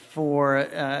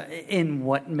in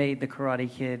what made The Karate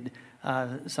Kid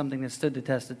something that stood the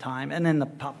test of time. And then the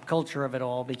pop culture of it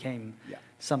all became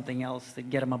something else, to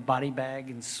get him a body bag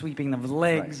and sweeping the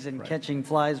legs and catching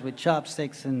flies with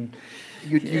chopsticks, and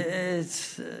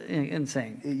it's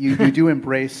insane. You do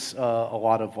embrace a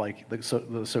lot of like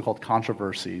the so-called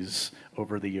controversies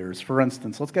over the years. For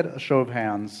instance, let's get a show of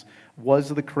hands. Was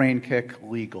the crane kick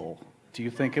legal? Do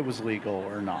you think it was legal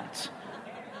or not?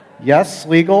 Yes,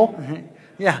 legal?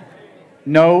 Yeah.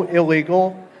 No,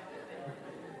 illegal?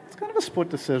 It's kind of a split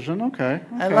decision. Okay.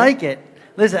 I like it.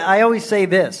 Listen, I always say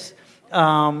this.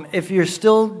 If you're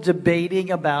still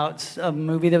debating about a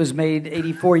movie that was made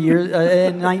 84 years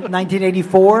in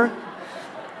 1984,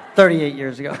 38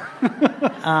 years ago,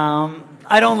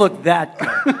 I don't look that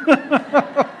good.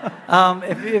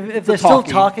 If they're still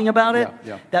talking about it,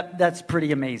 that's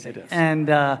pretty amazing. And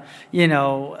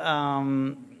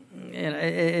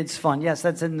it's fun. Yes,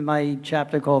 that's in my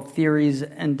chapter called Theories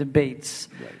and Debates.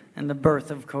 And the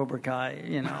birth of Cobra Kai,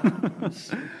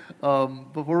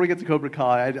 Before we get to Cobra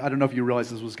Kai, I don't know if you realize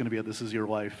this was going to be a This Is Your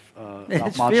Life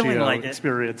It's feeling like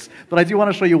experience. But I do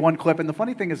want to show you one clip. And the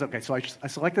funny thing is, okay, so I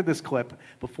selected this clip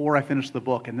before I finished the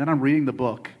book. And then I'm reading the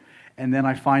book. And then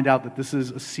I find out that this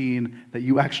is a scene that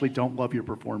you actually don't love your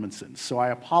performance in. So I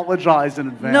apologize in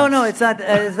advance. No, it's not.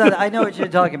 I know what you're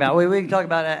talking about. We can talk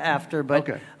about it after. But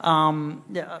okay.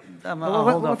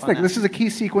 Let's think. This is a key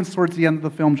sequence towards the end of the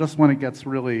film, just when it gets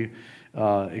really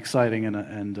exciting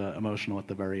and emotional at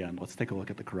the very end. Let's take a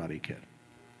look at The Karate Kid.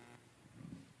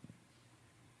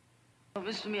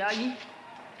 Mr. Miyagi?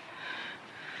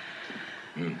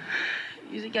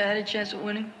 You think I had a chance at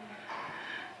winning?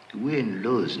 To win,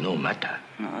 lose, no matter.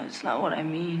 No, it's not what I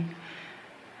mean.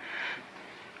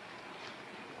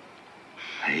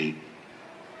 I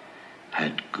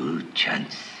had good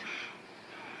chance.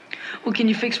 Well, can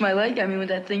you fix my leg? I mean, with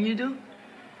that thing you do?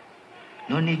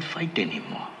 No need fight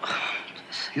anymore.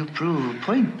 You prove a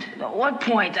point. At what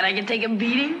point? That I can take a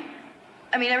beating?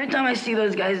 I mean, every time I see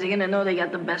those guys, they're gonna know they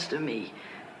got the best of me.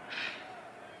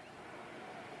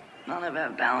 I'll never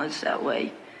have balance that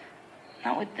way.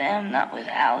 Not with them, not with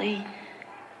Allie.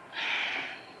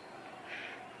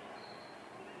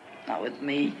 Not with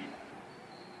me.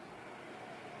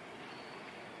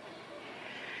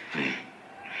 Hey.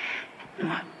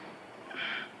 What?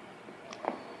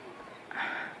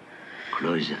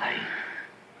 Close your eye.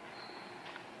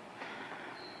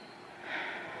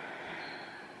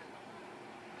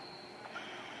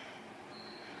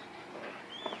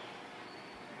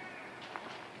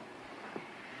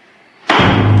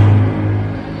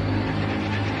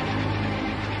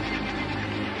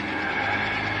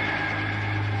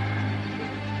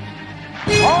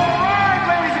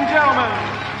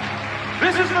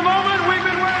 This is the moment we've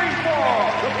been waiting for.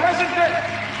 The present day.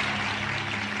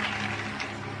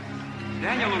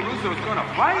 Daniel LaRusso's gonna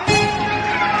fight?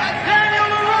 Daniel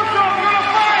LaRusso's gonna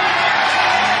fight!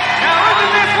 Now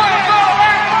isn't this what it's all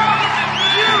about, folks?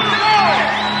 You know!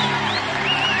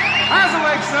 How's the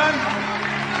leg, son?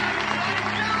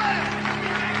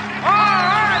 All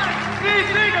right! These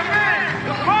bigger men,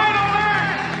 the final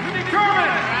man to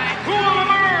determine who will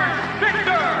emerge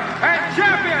victor and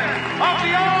champion of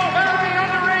the All-Valley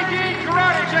Under-18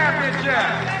 Karate Championship.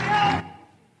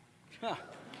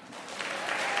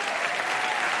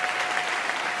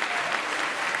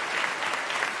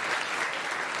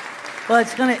 Well,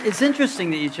 it's interesting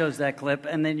that you chose that clip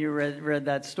and then you read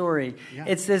that story.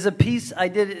 Yeah. There's a piece I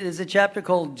did. There's a chapter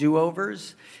called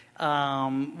Do-Overs,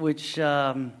 which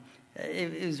it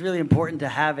is really important to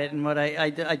have it. And what I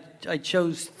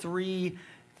chose 3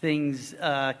 things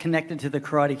connected to the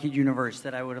Karate Kid universe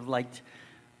that I would have liked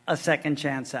a second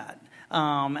chance at.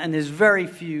 And there's very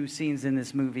few scenes in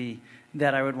this movie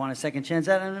that I would want a second chance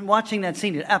at. And watching that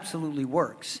scene, it absolutely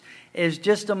works. It's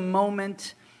just a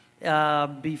moment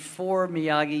before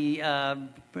Miyagi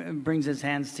brings his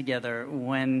hands together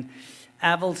when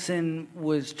Avildsen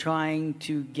was trying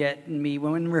to get me.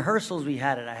 When in rehearsals we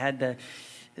had it, I had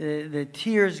the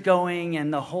tears going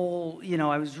and the whole.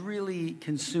 I was really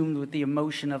consumed with the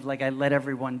emotion of like I let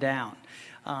everyone down.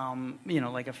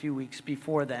 Like a few weeks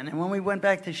before then. And when we went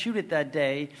back to shoot it that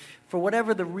day, for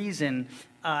whatever the reason,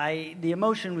 the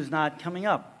emotion was not coming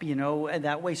up,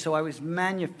 that way. So I was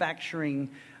manufacturing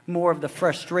more of the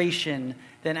frustration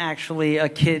than actually a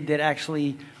kid that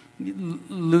actually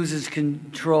loses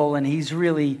control, and he's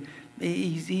really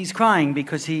he's crying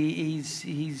because he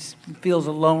feels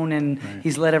alone and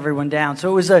he's let everyone down.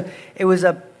 So it was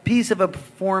a piece of a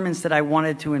performance that I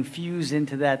wanted to infuse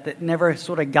into that never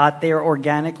sort of got there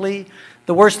organically.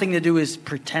 The worst thing to do is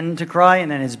pretend to cry,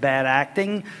 and then it's bad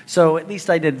acting. So at least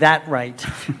I did that right.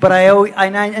 But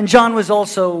and John was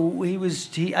also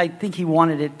I think he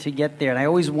wanted it to get there, and I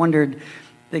always wondered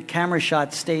the camera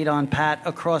shot stayed on Pat,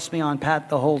 across me on Pat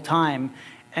the whole time,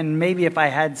 and maybe if I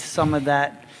had some of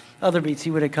that other beats, he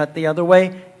would have cut the other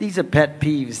way. These are pet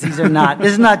peeves. This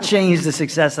has not changed the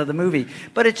success of the movie,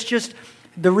 but it's just.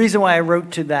 The reason why I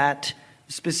wrote to that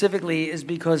specifically is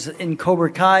because in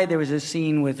Cobra Kai there was a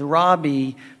scene with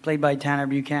Robbie, played by Tanner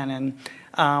Buchanan,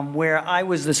 where I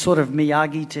was the sort of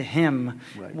Miyagi to him,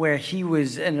 where he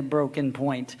was in a broken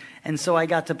point. And so I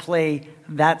got to play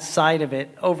that side of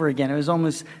it over again. It was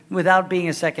almost, without being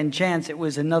a second chance, it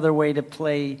was another way to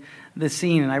play the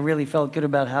scene, and I really felt good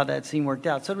about how that scene worked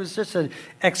out. So it was just an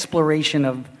exploration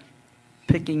of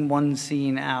picking one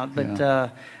scene out,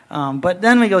 but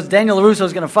then he goes, Daniel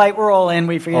LaRusso's going to fight. We're all in.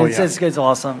 We forget. It's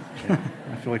awesome. Yeah.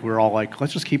 I feel like we're all like,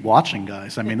 let's just keep watching,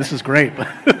 guys. I mean, this is great.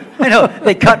 I know.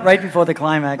 They cut right before the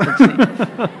climax.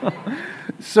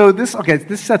 So this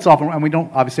sets off, and we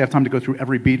don't obviously have time to go through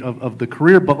every beat of the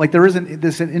career, but like there is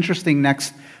an interesting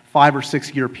next 5 or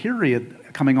 6 year period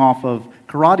coming off of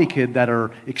Karate Kid that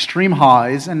are extreme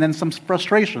highs and then some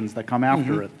frustrations that come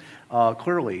after it,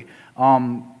 clearly.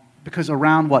 Because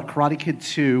around Karate Kid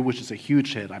 2, which is a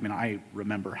huge hit. I mean, I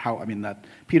remember that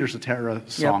Peter Cetera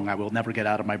song, I will never get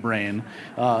out of my brain.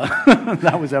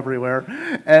 That was everywhere.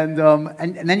 And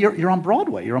then you're on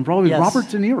Broadway. You're on Broadway with Robert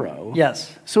De Niro.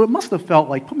 Yes. So it must have felt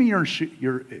like, put me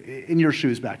in your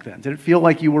shoes back then. Did it feel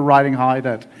like you were riding high?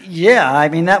 Yeah, I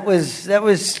mean, that was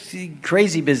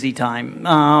crazy busy time.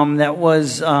 That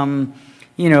was...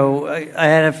 I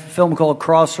had a film called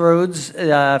Crossroads.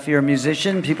 If you're a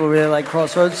musician, people really like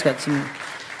Crossroads. It's got some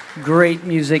great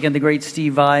music, and the great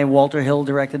Steve Vai. Walter Hill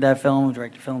directed that film.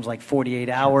 Directed films like 48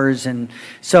 Hours, and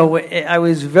so I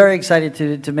was very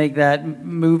excited to make that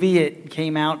movie. It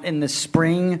came out in the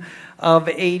spring of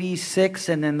 '86,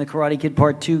 and then the Karate Kid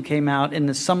Part 2 came out in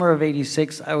the summer of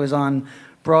 '86. I was on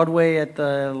Broadway at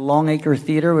the Longacre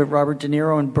Theater with Robert De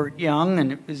Niro and Burt Young,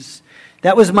 and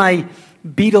that was my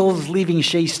Beatles leaving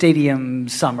Shea Stadium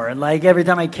summer. Like every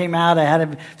time I came out, I had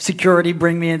a security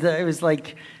bring me into. It was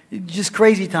like just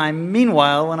crazy time.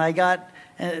 Meanwhile, when I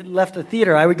left the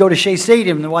theater, I would go to Shea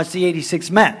Stadium to watch the '86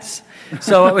 Mets.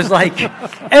 So it was like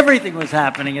everything was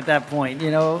happening at that point,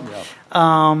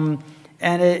 And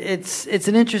it's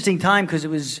an interesting time because it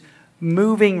was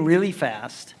moving really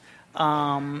fast.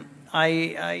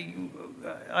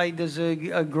 There's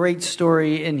a great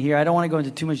story in here. I don't want to go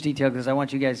into too much detail because I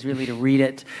want you guys really to read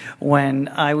it. When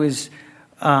I was,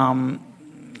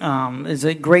 there's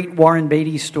a great Warren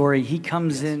Beatty story. He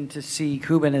comes in to see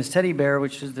Cuba and His Teddy Bear,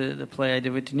 which is the play I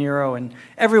did with De Niro, and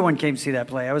everyone came to see that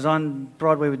play. I was on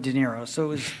Broadway with De Niro, so it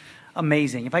was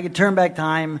amazing. If I could turn back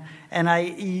time, and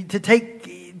to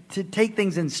take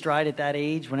things in stride at that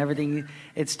age, when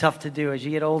it's tough to do. As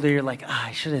you get older, you're like,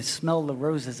 I should have smelled the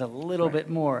roses a little bit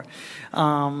more.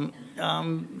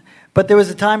 But there was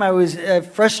a time I was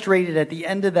frustrated at the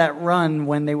end of that run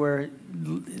when they were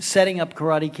setting up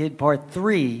Karate Kid Part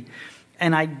 3,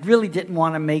 and I really didn't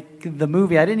want to make the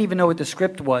movie. I didn't even know what the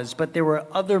script was, but there were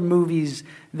other movies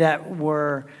that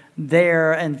were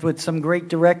there and with some great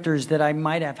directors that I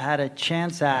might have had a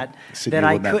chance at that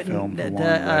I couldn't.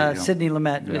 Sidney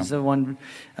Lumet was the one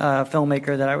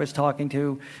filmmaker that I was talking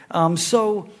to. I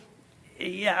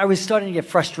was starting to get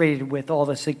frustrated with all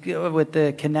this, with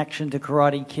the connection to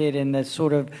Karate Kid and the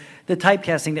sort of the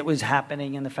typecasting that was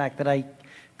happening, and the fact that I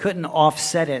couldn't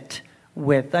offset it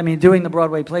with. I mean, doing the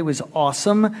Broadway play was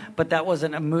awesome, but that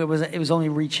wasn't it was only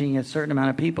reaching a certain amount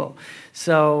of people.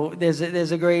 So there's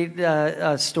a great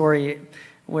story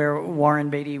where Warren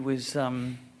Beatty was.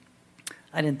 I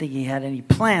didn't think he had any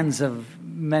plans of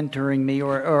mentoring me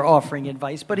or offering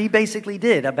advice, but he basically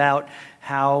did, about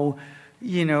how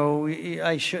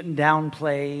I shouldn't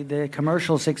downplay the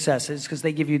commercial successes because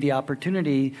they give you the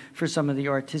opportunity for some of the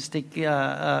artistic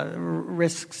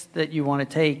risks that you want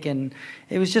to take. And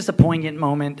it was just a poignant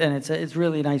moment, and it's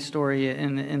really a nice story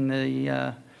in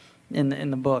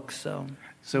the book. So,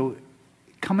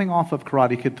 coming off of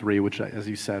Karate Kid 3, which, as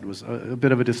you said, was a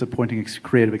bit of a disappointing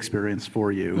creative experience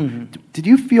for you, did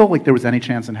you feel like there was any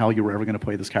chance in hell you were ever going to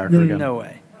play this character again? No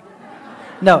way.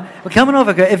 No, but coming off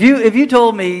if you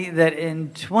told me that in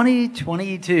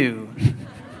 2022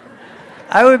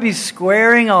 I would be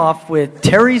squaring off with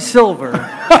Terry Silver,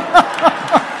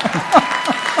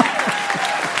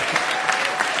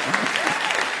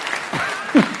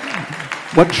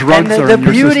 what drugs and are the in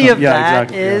your beauty system? of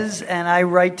that is, and I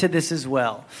write to this as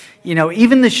well.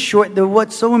 Even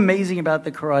what's so amazing about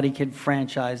the Karate Kid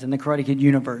franchise and the Karate Kid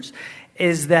universe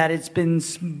is that it's been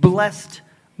blessed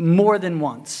more than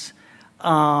once.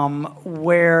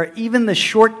 Where even the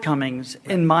shortcomings,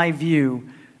 in my view,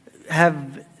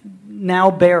 have now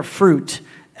bear fruit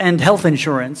and health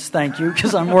insurance, thank you,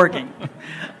 because I'm working,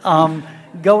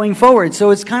 going forward. So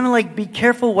it's kind of like, be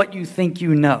careful what you think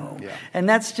you know. Yeah. And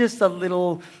that's just a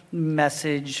little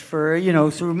message for,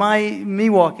 through me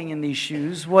walking in these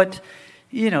shoes,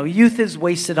 youth is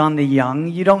wasted on the young.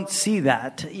 You don't see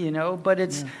that, but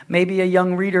it's maybe a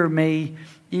young reader may...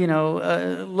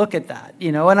 look at that,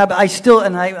 and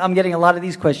I'm getting a lot of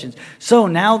these questions. So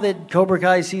now that Cobra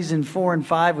Kai season 4 and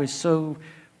 5 was so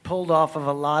pulled off of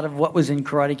a lot of what was in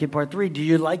Karate Kid Part 3, do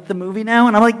you like the movie now?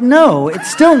 And I'm like, no,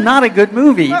 it's still not a good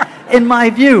movie, in my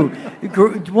view.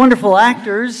 Wonderful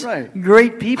actors,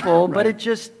 great people, but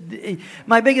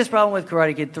my biggest problem with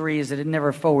Karate Kid 3 is that it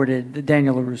never forwarded the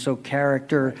Daniel LaRusso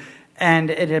character, and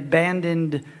it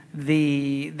abandoned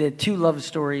the two love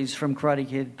stories from Karate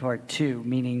Kid Part 2,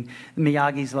 meaning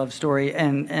Miyagi's love story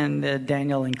and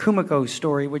Daniel and Kumiko's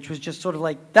story, which was just sort of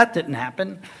like, that didn't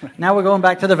happen. Now we're going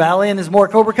back to the valley and there's more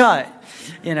Cobra Kai,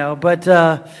 but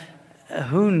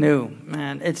who knew,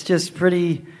 man? It's just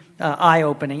pretty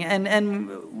eye-opening.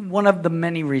 And one of the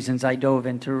many reasons I dove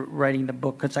into writing the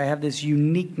book, because I have this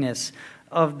uniqueness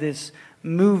of this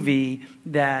movie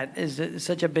that is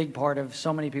such a big part of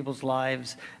so many people's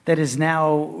lives that is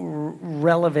now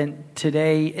relevant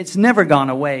today. It's never gone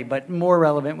away, but more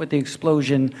relevant with the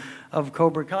explosion of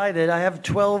Cobra Kai, that I have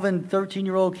 12 and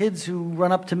 13-year-old kids who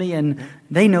run up to me and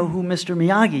they know who Mr.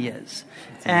 Miyagi is.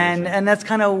 And that's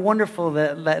kind of wonderful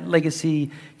that legacy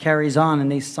carries on,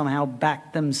 and they somehow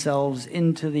back themselves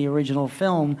into the original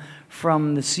film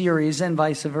from the series and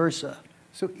vice versa.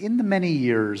 So in the many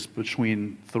years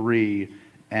between 3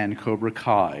 and Cobra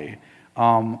Kai,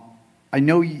 I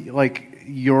know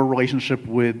your relationship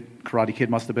with Karate Kid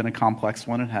must have been a complex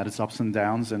one. It had its ups and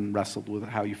downs and wrestled with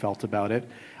how you felt about it.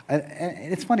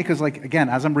 And it's funny because, again,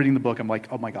 as I'm reading the book, I'm like,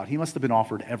 oh my God, he must have been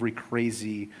offered every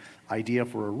crazy idea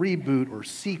for a reboot or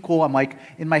sequel. I'm like,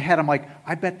 in my head,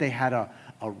 I bet they had a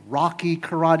Rocky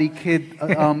Karate Kid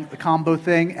combo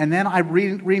thing, and then I'm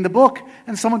reading the book,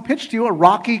 and someone pitched you a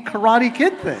Rocky Karate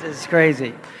Kid thing. It's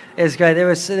crazy. It's great. There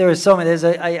was so many.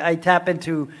 I tap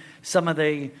into some of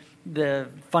the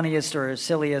funniest or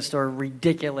silliest or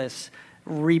ridiculous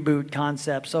reboot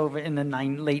concepts over in the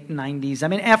late 90s. I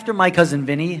mean, after My Cousin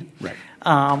Vinny,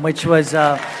 which was...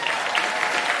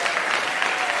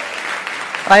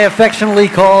 I affectionately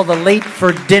call the late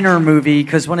for dinner movie,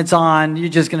 because when it's on, you're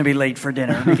just going to be late for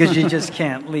dinner because you just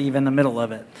can't leave in the middle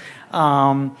of it.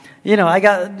 I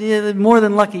got more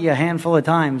than lucky a handful of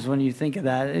times when you think of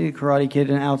that. Karate Kid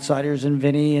and Outsiders and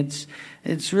Vinny,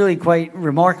 it's really quite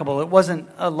remarkable. It wasn't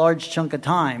a large chunk of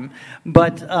time,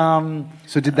 but...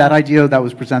 So did that idea that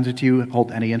was presented to you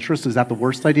hold any interest? Is that the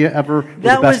worst idea ever, or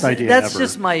the best idea ever?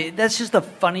 That's just the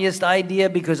funniest idea,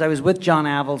 because I was with John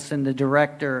Avildsen, the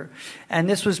director, and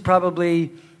this was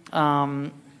probably,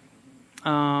 I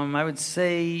would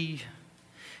say...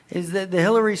 is the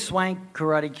Hilary Swank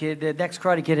Karate Kid, the next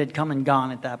Karate Kid had come and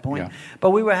gone at that point. Yeah.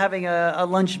 But we were having a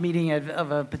lunch meeting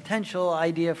of a potential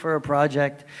idea for a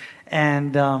project,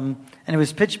 and it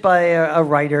was pitched by a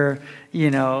writer,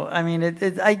 I mean,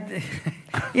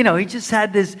 he just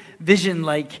had this vision,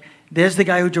 like, there's the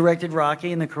guy who directed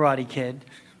Rocky and the Karate Kid.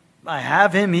 I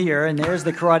have him here, and there's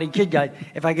the Karate Kid guy.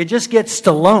 If I could just get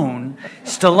Stallone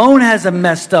has a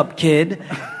messed up kid.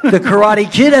 The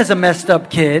Karate Kid has a messed up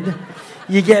kid.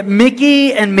 You get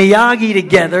Mickey and Miyagi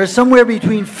together, somewhere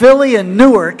between Philly and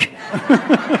Newark,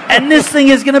 and this thing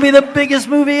is going to be the biggest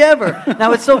movie ever. Now,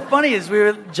 what's so funny is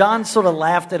John sort of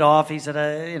laughed it off. He said,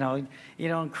 You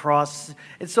don't cross.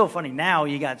 It's so funny. Now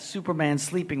you got Superman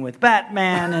sleeping with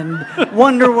Batman, and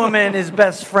Wonder Woman is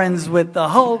best friends with the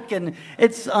Hulk, and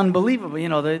it's unbelievable. You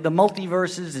know, the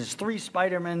multiverses is 3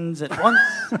 Spider-Mans at once.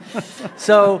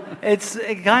 So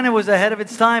it kind of was ahead of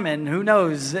its time, and who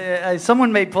knows?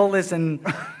 Someone may pull this, and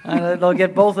they'll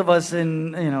get both of us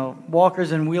in,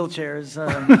 walkers and wheelchairs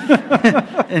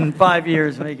in 5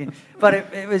 years making. But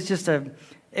it was just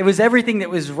it was everything that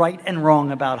was right and wrong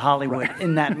about Hollywood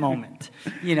in that moment.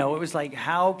 It was like,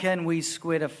 how can we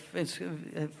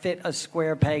fit a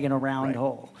square peg in a round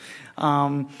hole?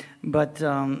 And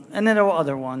then there were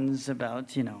other ones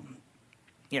about, you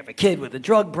have a kid with a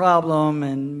drug problem,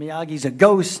 and Miyagi's a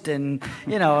ghost, and,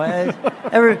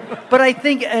 but I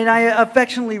think, and I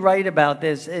affectionately write about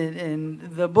this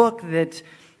in the book, that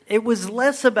it was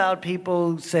less about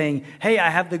people saying, hey, I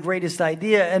have the greatest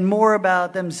idea, and more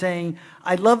about them saying,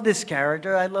 I love this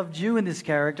character, I loved you in this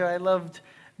character, I loved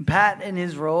Pat in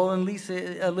his role, and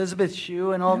Elizabeth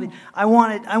Shue, and all I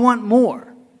want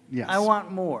more. Yes. I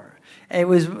want more. It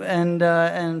was, and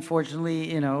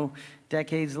unfortunately,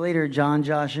 decades later, John,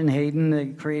 Josh, and Hayden,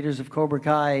 the creators of Cobra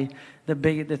Kai,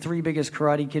 the 3 biggest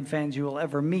Karate Kid fans you will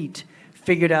ever meet,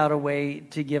 figured out a way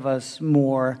to give us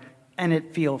more, and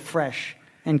it feel fresh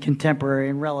and contemporary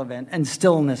and relevant and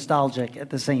still nostalgic at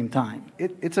the same time.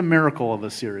 It's a miracle of a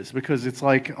series, because it's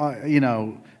like,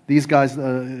 these guys,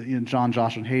 John,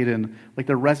 Josh, and Hayden, like,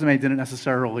 their resume didn't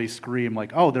necessarily scream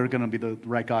like, oh, they're going to be the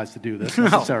right guys to do this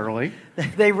necessarily.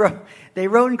 No. They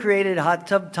wrote and created Hot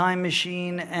Tub Time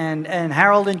Machine and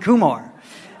Harold and Kumar.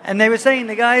 And they were saying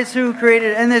the guys who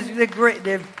created, and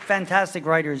they're fantastic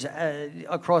writers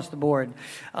across the board.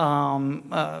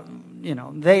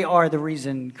 They are the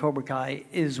reason Cobra Kai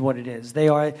is what it is.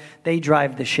 They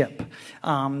drive the ship.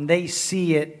 They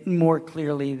see it more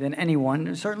clearly than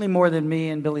anyone, certainly more than me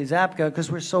and Billy Zabka,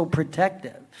 because we're so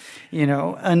protective.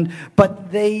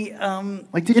 But they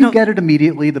did you get it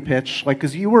immediately, the pitch? Like,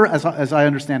 because you were, as I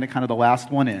understand it, kind of the last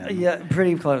one in. Yeah,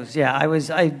 pretty close. Yeah, I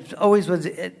always was.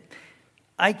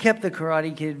 I kept the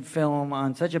Karate Kid film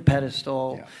on such a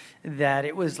pedestal that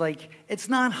it was like, it's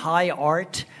not high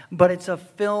art, but it's a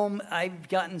film. I've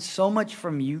gotten so much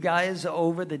from you guys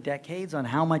over the decades on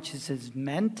how much this has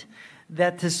meant,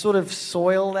 that to sort of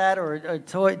soil that or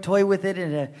toy with it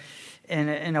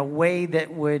in a way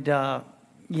that would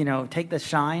take the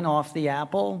shine off the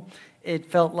apple,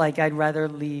 it felt like I'd rather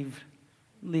leave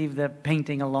the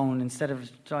painting alone instead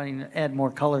of trying to add more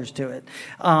colors to it.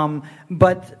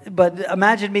 But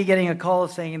imagine me getting a call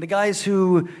saying, the guys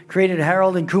who created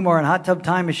Harold and Kumar and Hot Tub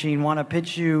Time Machine want to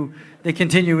pitch you the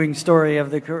continuing story of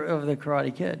the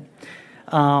Karate Kid.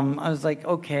 I was like,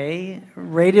 okay,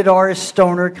 rated R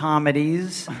stoner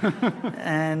comedies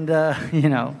and,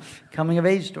 coming of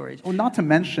age stories. Well, not to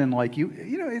mention, like,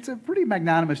 it's a pretty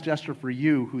magnanimous gesture for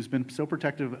you, who's been so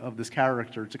protective of this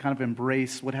character, to kind of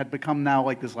embrace what had become now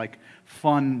like this like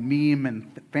fun meme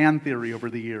and fan theory over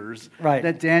the years. Right.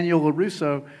 That Daniel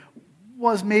LaRusso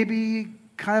was maybe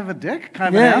kind of a dick,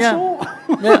 kind of an asshole.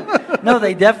 Yeah. No,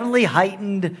 they definitely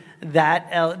heightened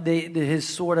that, his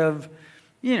sort of,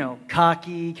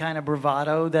 cocky kind of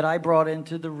bravado that I brought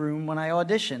into the room when I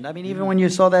auditioned. I mean, even when you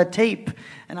saw that tape,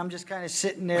 and I'm just kind of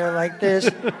sitting there like this,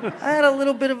 I had a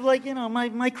little bit of like,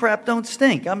 my crap don't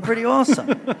stink. I'm pretty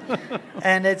awesome.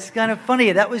 And it's kind of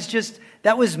funny. That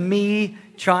was me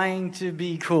trying to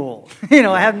be cool.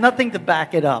 I have nothing to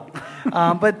back it up.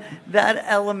 But that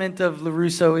element of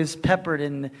LaRusso is peppered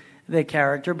in the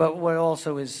character, but what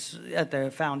also is at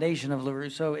the foundation of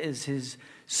LaRusso is his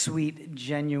sweet,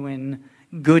 genuine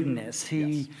goodness.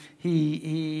 He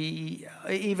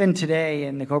even today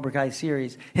in the Cobra Kai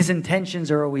series, his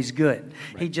intentions are always good.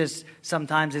 Right. He just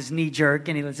sometimes is knee jerk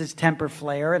and he lets his temper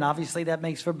flare, and obviously that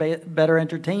makes for better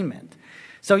entertainment.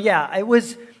 So yeah, it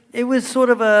was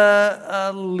sort of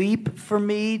a leap for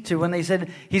me to when they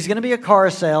said he's going to be a car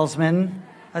salesman.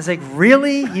 I was like,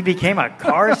 really? He became a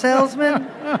car salesman?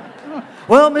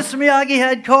 Well, Mr. Miyagi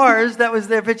had cars. That was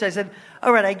their pitch. I said,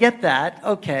 all right, I get that.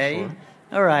 Okay. Sure.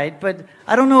 All right, but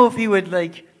I don't know if he would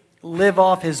like live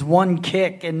off his one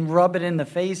kick and rub it in the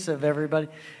face of everybody.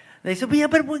 They said, well, yeah,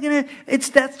 but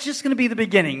that's just gonna be the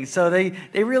beginning. So they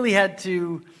really had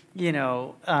to,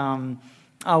 win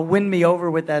me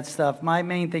over with that stuff. My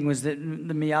main thing was that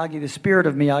the spirit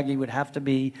of Miyagi would have to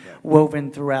be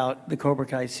woven throughout the Cobra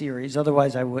Kai series.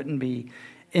 Otherwise, I wouldn't be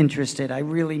interested. I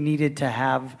really needed to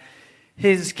have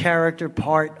his character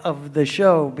part of the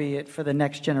show, be it for the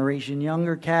Next Generation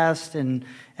younger cast and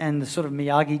the sort of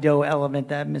Miyagi-Do element,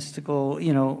 that mystical,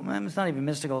 it's not even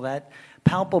mystical, that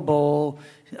palpable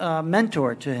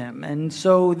mentor to him. And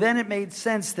so then it made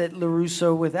sense that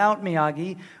LaRusso, without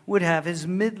Miyagi, would have his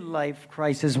midlife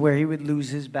crisis where he would lose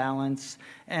his balance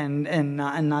and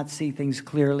not see things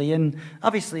clearly. And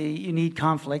obviously you need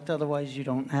conflict, otherwise you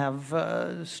don't have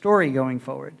a story going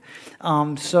forward.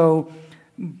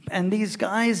 And these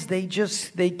guys, they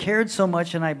cared so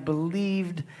much, and I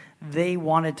believed they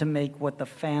wanted to make what the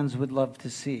fans would love to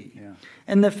see. Yeah.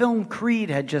 And the film Creed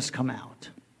had just come out.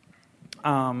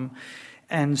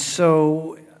 And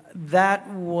so that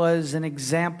was an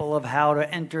example of how to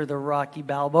enter the Rocky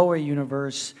Balboa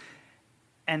universe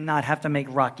and not have to make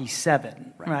Rocky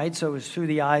 7, right? So it was through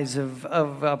the eyes of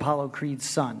Apollo Creed's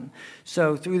son.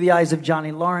 So through the eyes of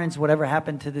Johnny Lawrence, whatever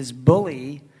happened to this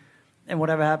bully and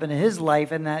whatever happened to his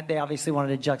life, and that they obviously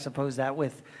wanted to juxtapose that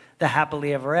with the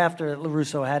happily ever after. That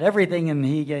LaRusso had everything, and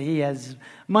he has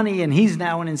money, and he's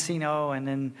now in Encino, and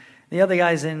then the other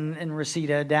guy's in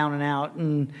Reseda, down and out.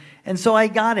 And so I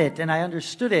got it, and I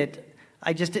understood it.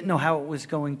 I just didn't know how it was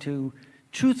going to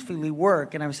truthfully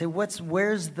work. And I would say,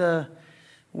 where's the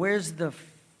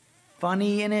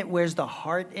funny in it? Where's the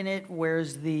heart in it?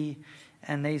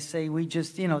 And they say,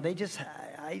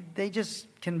 they just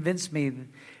convinced me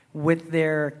with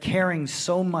their caring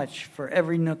so much for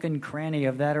every nook and cranny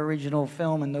of that original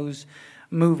film and those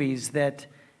movies that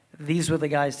these were the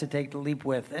guys to take the leap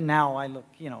with. And now I look,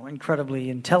 incredibly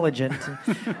intelligent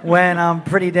when I'm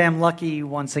pretty damn lucky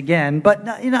once again. But,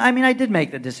 I did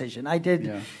make the decision. I did.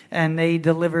 Yeah. And they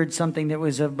delivered something that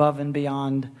was above and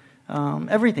beyond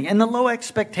everything. And the low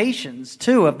expectations,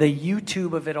 too, of the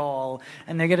YouTube of it all.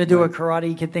 And they're going to do a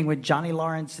Karate Kid thing with Johnny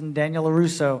Lawrence and Daniel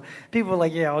LaRusso. People were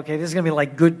like, yeah, okay, this is going to be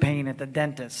like Good Pain at the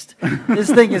dentist. This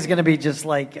thing is going to be just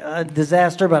like a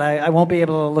disaster, but I won't be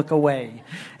able to look away.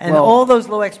 And all those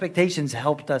low expectations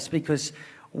helped us, because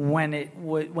when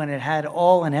it had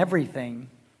all and everything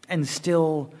and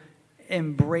still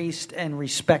embraced and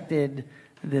respected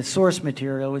the source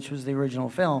material, which was the original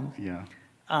film,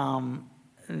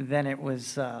 then it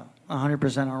was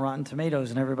 100% on Rotten Tomatoes,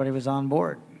 and everybody was on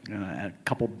board. A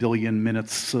couple billion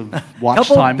minutes of watch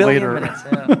time later.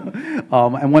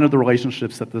 And one of the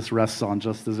relationships that this rests on,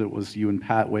 just as it was you and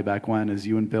Pat way back when, is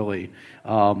you and Billy.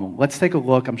 Let's take a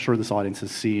look. I'm sure this audience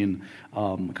has seen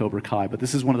Cobra Kai, but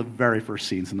this is one of the very first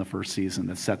scenes in the first season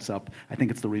that sets up, I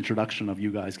think it's the reintroduction of you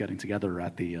guys getting together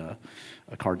at the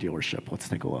car dealership. Let's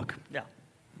take a look. Yeah.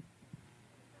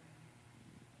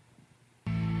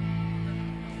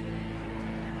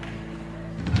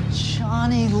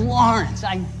 Johnny Lawrence,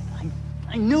 I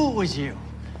knew it was you.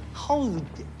 Holy,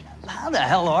 how the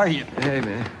hell are you? Hey,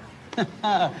 man.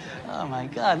 Oh my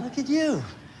God, look at you.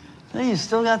 You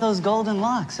still got those golden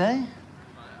locks, eh?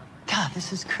 God,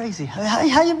 this is crazy.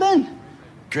 How you been?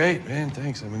 Great, man,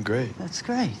 thanks. I've been great. That's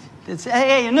great.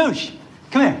 Hey, Anush,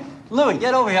 come here. Louis,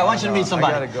 get over here. I want you to meet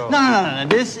somebody. I gotta go. No.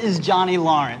 This is Johnny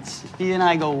Lawrence. He and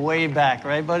I go way back,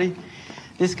 right, buddy?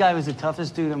 This guy was the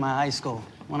toughest dude in my high school.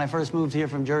 When I first moved here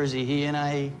from Jersey, he and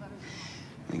I,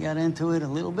 we got into it a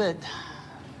little bit.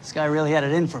 This guy really had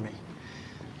it in for me.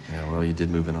 Yeah, well, you did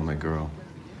move in on my girl.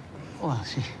 Well,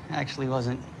 she actually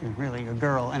wasn't really a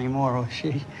girl anymore, was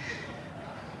she?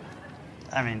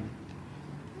 All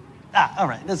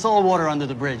right, that's all water under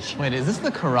the bridge. Wait, is this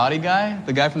the karate guy?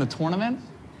 The guy from the tournament?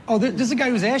 Oh, this is the guy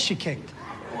whose ass you kicked.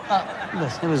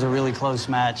 Listen, it was a really close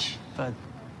match, but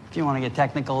if you want to get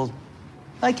technical,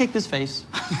 I kicked his face.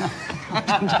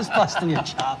 I'm just busting your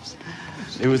chops.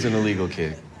 It was an illegal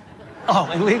kick. Oh,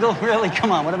 illegal? Really?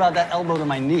 Come on, what about that elbow to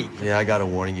my knee? Yeah, I got a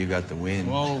warning. You got the win.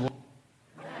 Whoa.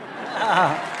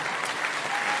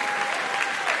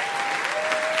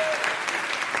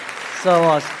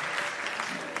 So,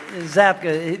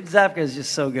 Zapka is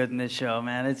just so good in this show,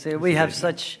 man. We have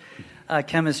such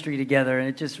chemistry together, and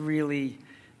it just really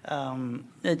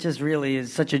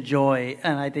is such a joy,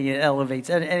 and I think it elevates.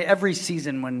 And every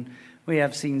season when we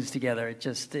have scenes together, it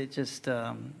just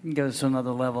goes to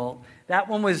another level. That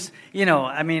one was,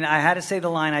 I had to say the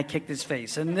line, I kicked his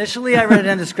face. Initially, I read it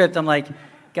in the script. I'm like,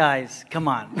 guys, come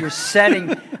on. You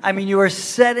are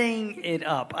setting it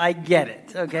up. I get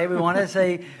it, okay? We want to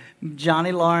say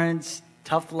Johnny Lawrence,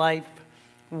 tough life.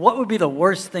 What would be the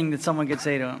worst thing that someone could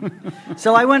say to him?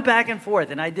 So I went back and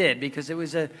forth, and I did, because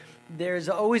there's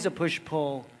always a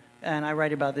push-pull, and I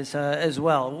write about this as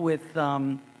well, with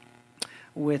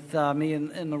me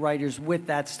and the writers with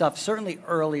that stuff, certainly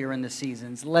earlier in the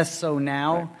seasons, less so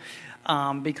now,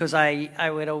 because I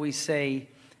would always say,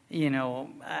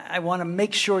 I want to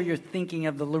make sure you're thinking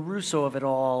of the LaRusso of it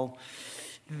all,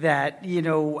 that, you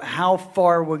know, how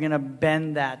far we're going to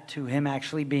bend that to him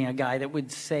actually being a guy that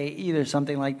would say either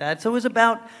something like that. So it was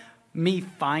about me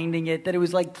finding it, that it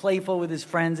was like playful with his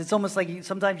friends. It's almost like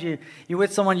sometimes you're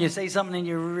with someone, you say something and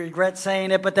you regret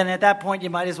saying it, but then at that point you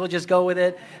might as well just go with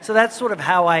it. So that's sort of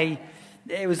how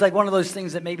it was like one of those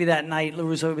things that maybe that night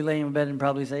LaRusso would be laying in bed and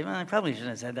probably say, well, I probably shouldn't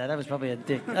have said that. That was probably a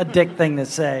dick thing to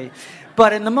say.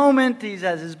 But in the moment, he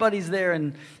has his buddies there.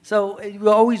 And so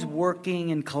we're always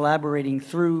working and collaborating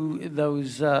through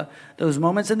those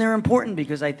moments. And they're important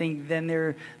because I think then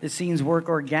the scenes work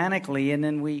organically and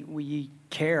then we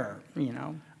care, you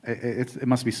know. It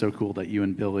must be so cool that you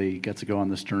and Billy get to go on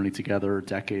this journey together,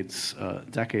 decades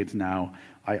now.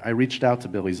 I reached out to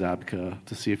Billy Zabka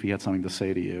to see if he had something to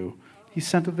say to you. He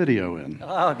sent a video in.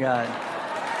 Oh, God.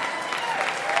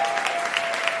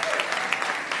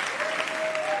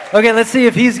 Okay, let's see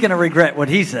if he's going to regret what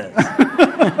he says.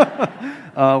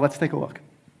 Let's take a look.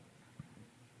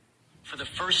 For the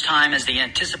first time, as the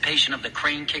anticipation of the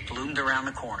crane kick loomed around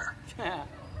the corner,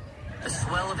 the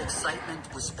swell of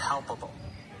excitement was palpable.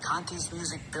 Conti's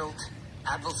music built,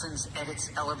 Adelson's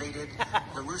edits elevated,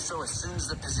 LaRusso assumes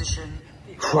the position.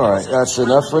 All right, that's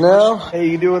enough for now. Hey,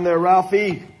 you doing there,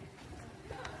 Ralphie?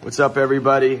 What's up,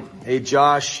 everybody? Hey,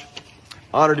 Josh.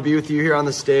 Honored to be with you here on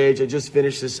the stage. I just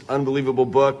finished this unbelievable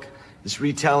book, this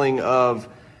retelling of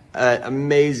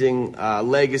amazing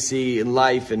legacy in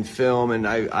life and film, and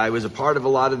I was a part of a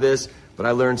lot of this, but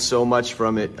I learned so much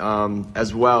from it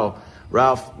as well.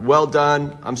 Ralph, well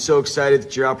done. I'm so excited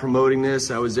that you're out promoting this.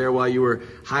 I was there while you were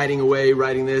hiding away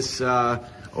writing this over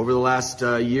the last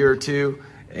year or two,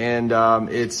 and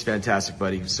it's fantastic,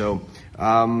 buddy. So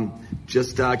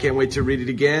just can't wait to read it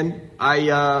again. I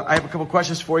have a couple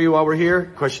questions for you while we're here.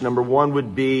 Question number one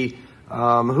would be,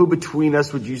 who between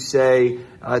us would you say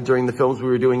during the films we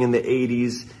were doing in the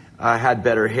 80s had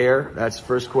better hair? That's the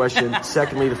first question.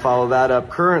 Secondly, to follow that up,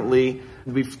 currently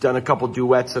we've done a couple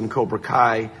duets on Cobra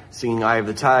Kai, singing Eye of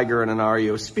the Tiger and an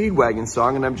REO Speedwagon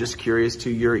song, and I'm just curious to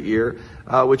your ear,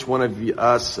 which one of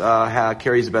us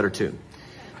carries a better tune?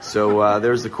 So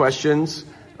there's the questions.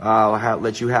 I'll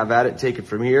let you have at it. Take it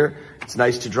from here. It's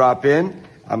nice to drop in.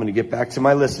 I'm going to get back to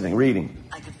my listening, reading.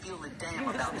 I could feel the dam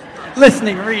about the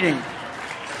listening, reading. A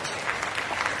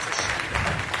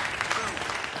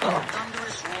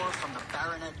thunderous roar from the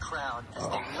Baronet crowd as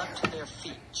they leapt to their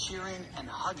feet, cheering and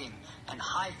hugging and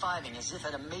high-fiving as if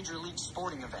at a major league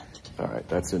sporting event. All right,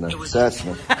 that's enough. That's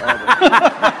enough.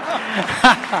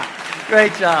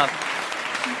 Great job.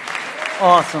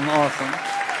 Awesome.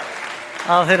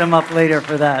 I'll hit him up later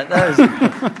for that. That was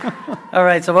all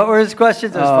right. So what were his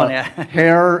questions? That was funny.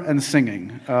 Hair and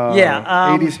singing.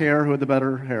 80s hair. Who had the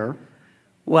better hair?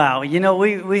 Wow. You know,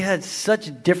 we had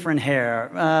such different hair.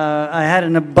 I had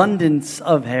an abundance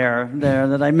of hair there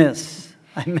that I miss.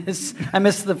 I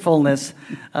miss the fullness.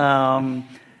 You know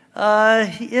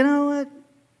what?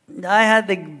 I had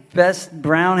the best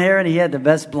brown hair and he had the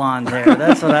best blonde hair.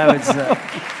 That's what I would say.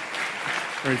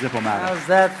 Very diplomatic. How's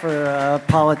that for a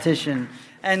politician?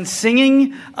 And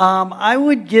singing, I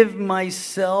would give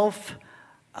myself,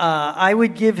 I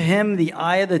would give him the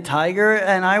Eye of the Tiger,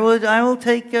 and I will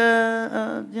take, take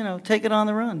it on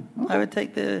the run. I would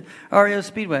take the REO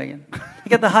Speedwagon. I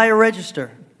got the higher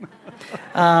register.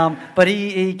 But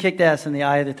he kicked ass in the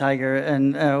Eye of the Tiger,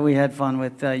 and we had fun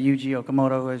with Yuji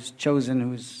Okamoto, who was chosen,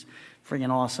 who's freaking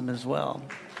awesome as well.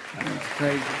 It's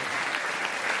crazy.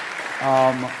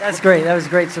 That's great. That was a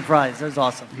great surprise. That was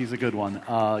awesome. He's a good one,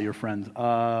 your friend.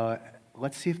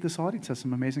 Let's see if this audience has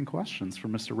some amazing questions for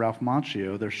Mr. Ralph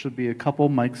Macchio. There should be a couple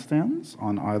mic stands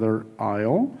on either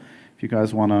aisle. If you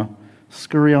guys want to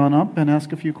scurry on up and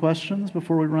ask a few questions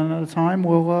before we run out of time,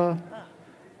 we'll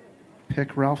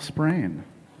pick Ralph's brain.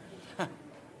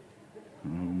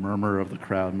 Murmur of the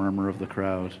crowd, murmur of the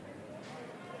crowd.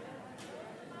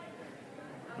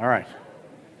 All right.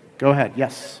 Go ahead.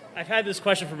 Yes. I've had this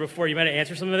question from before. You might have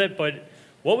answered some of it, but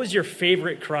what was your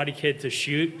favorite Karate Kid to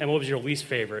shoot, and what was your least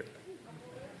favorite?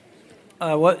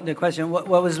 What the question? What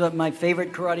was my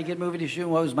favorite Karate Kid movie to shoot?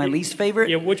 And what was my least favorite?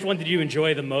 Yeah, which one did you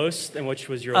enjoy the most, and which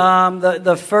was your?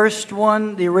 The first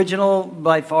one, the original,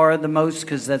 by far the most,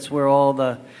 because that's where all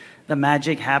the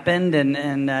magic happened,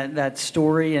 and that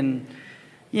story, and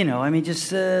I mean, just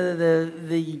the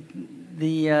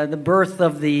birth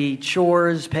of the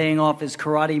chores paying off his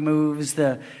karate moves,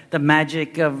 the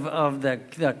magic of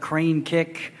the crane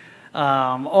kick,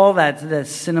 all that, the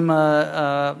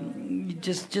cinema,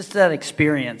 just that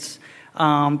experience.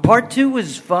 Part two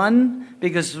was fun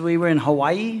because we were in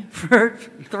Hawaii for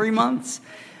 3 months,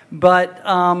 But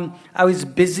I was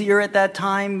busier at that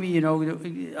time,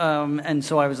 and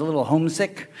so I was a little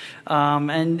homesick.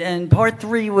 And part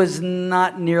 3 was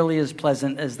not nearly as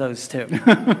pleasant as those two.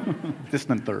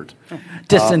 Distant third.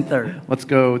 Distant third. Let's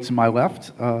go to my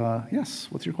left. Yes,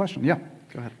 what's your question? Yeah,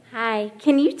 go ahead. Hi.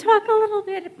 Can you talk a little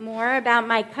bit more about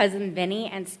My Cousin Vinny,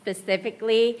 and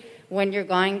specifically when you're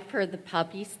going for the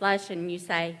puppy slush and you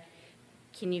say,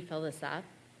 "Can you fill this up?"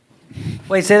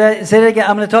 Wait, say that again.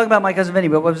 I'm going to talk about My Cousin Vinny,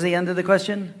 but what was the end of the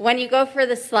question? When you go for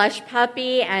the slush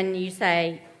puppy and you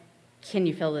say, "Can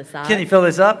you fill this up?" Can you fill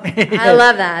this up? I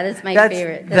love that. It's my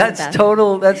favorite. That's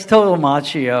total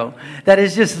macho.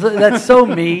 That's so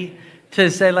me to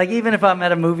say, like, even if I'm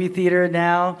at a movie theater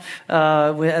now,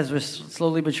 as we're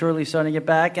slowly but surely starting to get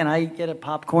back, and I get a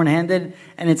popcorn handed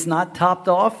and it's not topped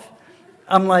off,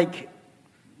 I'm like,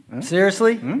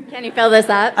 seriously? Can you fill this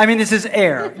up? I mean, this is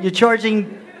air. You're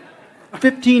charging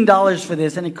 $15 for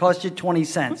this, and it costs you 20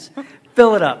 cents.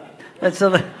 Fill it up.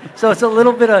 So it's a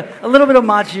little bit of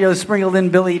Machio sprinkled in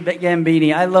Billy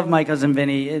Gambini. I love My Cousin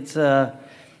Vinny.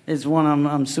 It's one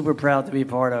I'm super proud to be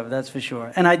part of. That's for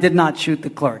sure. And I did not shoot the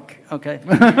clerk. Okay,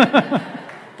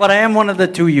 but I am one of the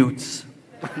 2 Utes.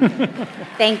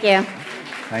 Thank you.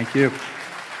 Thank you.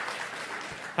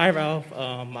 Hi, Ralph.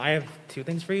 I have 2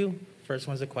 things for you. First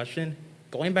one's a question.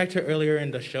 Going back to earlier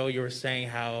in the show, you were saying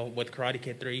how with Karate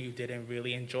Kid 3, you didn't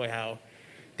really enjoy how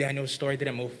Daniel's story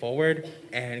didn't move forward.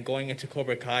 And going into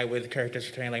Cobra Kai with characters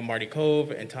returning like Marty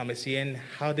Cove and Thomas Ian,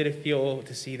 how did it feel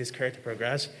to see this character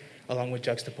progress, along with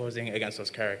juxtaposing against those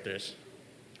characters?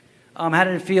 How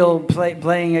did it feel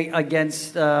playing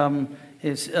against Terry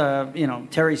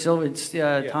Silver,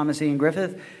 Thomas Ian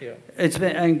Griffith? Yeah. It's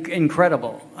been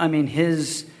incredible. I mean,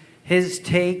 his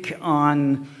take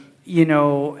on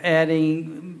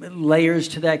adding layers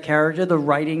to that character, the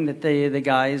writing that the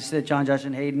guys, that John, Josh,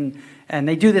 and Hayden, and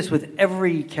they do this with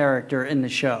every character in the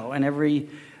show, and every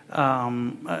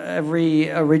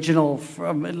original.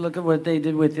 Look at what they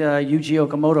did with Yuji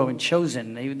Okamoto in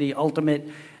Chosen. The ultimate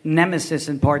nemesis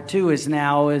in part 2 is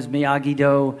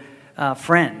Miyagi-Do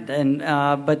friend,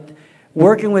 but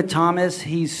working with Thomas,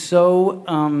 he's so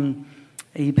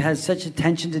he has such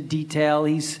attention to detail.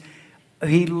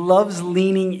 He loves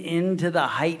leaning into the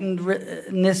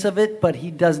heightenedness of it, but he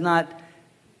does not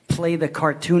play the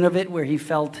cartoon of it, where he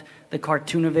felt the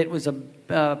cartoon of it was a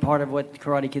part of what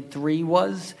Karate Kid 3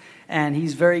 was, and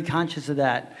he's very conscious of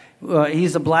that.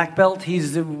 He's a black belt.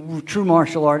 He's a true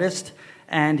martial artist,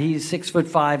 and he's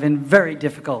 6'5" and very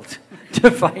difficult to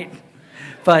fight.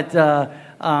 But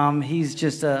he's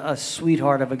just a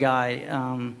sweetheart of a guy.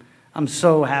 I'm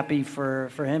so happy for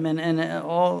him and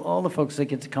all the folks that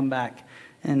get to come back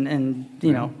and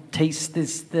taste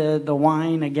the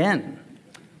wine again.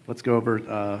 Let's go over,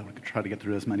 try to get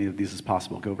through as many of these as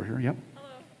possible. Go over here, yep. Hello.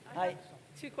 Hi.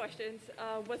 2 questions.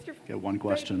 What's your... Get one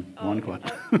question. One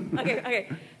question. Okay.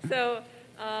 So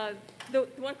the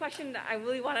one question that I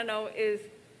really want to know is,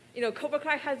 Cobra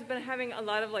Kai has been having a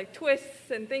lot of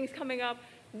twists and things coming up.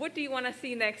 What do you want to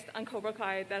see next on Cobra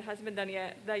Kai that hasn't been done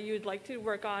yet, that you'd like to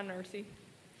work on or see?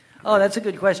 Oh, that's a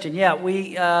good question. Yeah,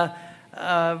 we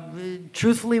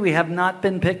truthfully, we have not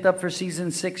been picked up for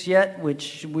season 6 yet,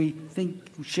 which we think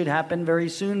should happen very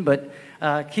soon. But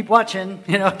keep watching,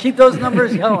 keep those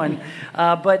numbers going.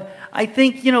 But I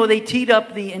think they teed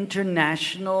up the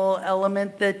international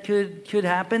element that could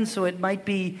happen. So it might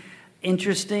be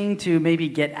interesting to maybe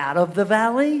get out of the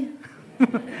valley.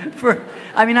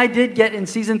 I did get in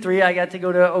season 3. I got to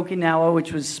go to Okinawa,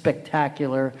 which was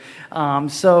spectacular.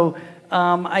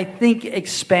 I think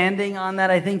expanding on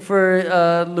that. I think for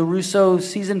LaRusso,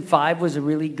 season 5 was a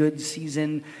really good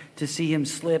season to see him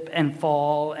slip and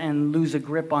fall and lose a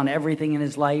grip on everything in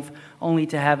his life, only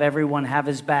to have everyone have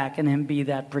his back and him be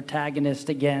that protagonist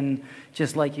again,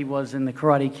 just like he was in the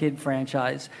Karate Kid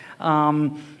franchise.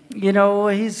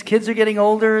 His kids are getting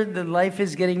older. The life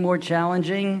is getting more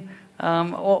challenging.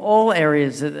 All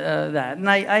areas of that. And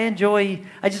I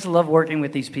just love working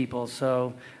with these people.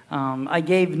 So I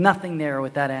gave nothing there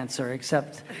with that answer,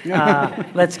 except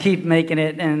let's keep making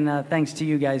it. And thanks to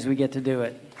you guys, we get to do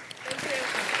it.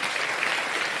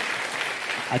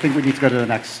 I think we need to go to the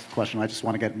next question. I just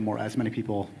want to get as many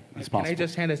people as possible. Can I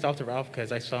just hand this off to Ralph,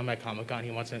 because I saw him at Comic-Con.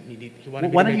 He wanted Why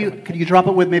don't you, could you drop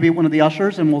it with maybe one of the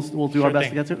ushers, and we'll do our best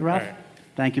to get to it, Ralph? Right.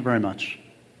 Thank you very much.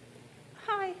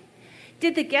 Hi.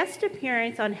 Did the guest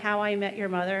appearance on How I Met Your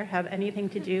Mother have anything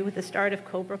to do with the start of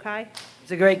Cobra Kai?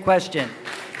 It's a great question.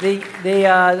 The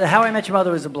How I Met Your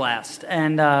Mother was a blast,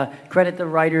 and credit the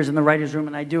writers in the writers' room.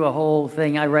 And I do a whole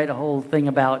thing. I write a whole thing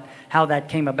about how that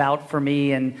came about for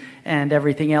me and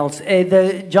everything else.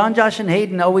 John, Josh, and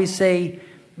Hayden always say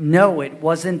No, it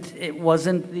wasn't. It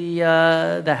wasn't the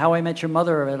How I Met Your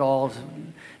Mother at all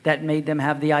that made them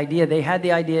have the idea. They had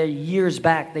the idea years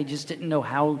back. They just didn't know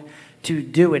how to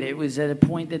do it. It was at a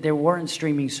point that there weren't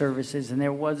streaming services and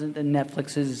there wasn't the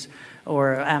Netflixes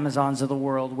or Amazons of the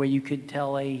world where you could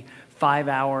tell a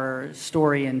 5-hour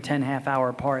story in 10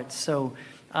 half-hour parts. So,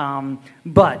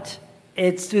 but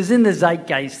it was in the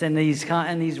zeitgeist, and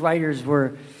these writers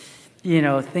were,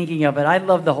 thinking of it. I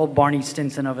love the whole Barney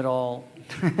Stinson of it all.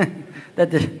 that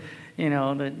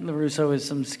LaRusso is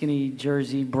some skinny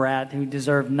Jersey brat who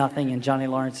deserved nothing, and Johnny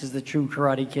Lawrence is the true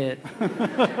Karate Kid.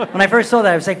 When I first saw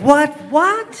that, I was like,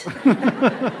 "What?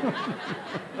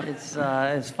 It's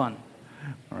fun."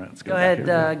 All right, let's go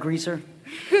ahead, Greaser.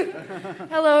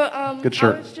 Hello. Good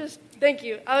shirt. Thank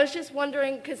you. I was just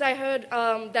wondering, because I heard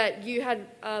that you had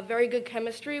very good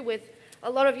chemistry with a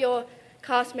lot of your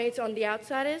castmates on The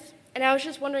Outsiders, and I was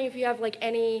just wondering if you have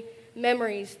any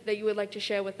memories that you would like to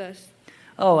share with us.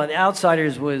 Oh, The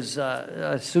Outsiders was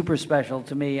super special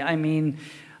to me. I mean,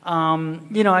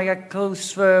 I got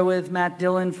close with Matt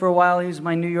Dillon for a while. He was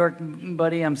my New York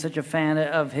buddy. I'm such a fan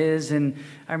of his, and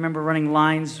I remember running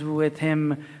lines with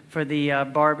him for the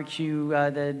barbecue,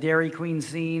 the Dairy Queen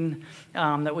scene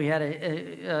that we had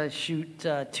to shoot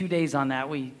 2 days on that.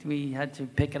 We had to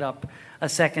pick it up a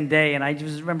second day, and I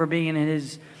just remember being in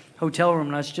his hotel room,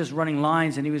 and I was just running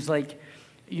lines, and he was like,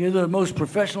 "You're the most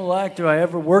professional actor I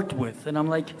ever worked with." And I'm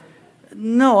like,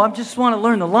 "No, I just want to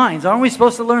learn the lines. Aren't we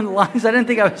supposed to learn the lines?" I didn't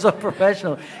think I was so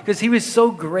professional, because he was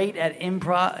so great at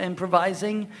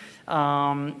improvising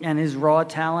and his raw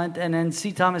talent. And then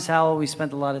C. Thomas Howell, we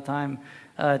spent a lot of time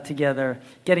together,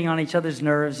 getting on each other's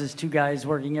nerves as two guys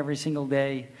working every single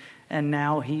day. And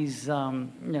now he's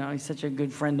such a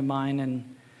good friend of mine, and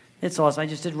it's awesome. I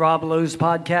just did Rob Lowe's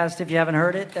podcast. If you haven't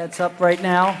heard it, that's up right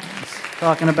now,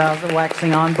 talking about the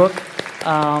Waxing On book.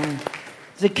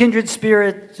 It's a kindred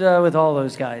spirit with all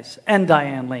those guys, and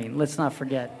Diane Lane. Let's not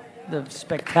forget the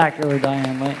spectacular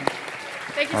Diane Lane.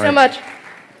 Thank you so much.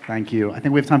 Thank you. I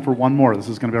think we have time for one more. This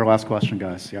is going to be our last question,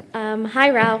 guys. Yep. Hi,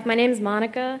 Ralph. My name is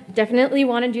Monica. Definitely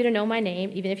wanted you to know my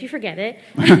name, even if you forget it.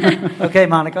 Okay,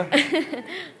 Monica.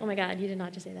 Oh, my God. You did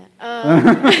not just say that.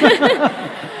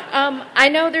 I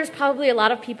know there's probably a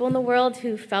lot of people in the world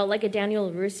who felt like a Daniel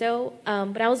LaRusso,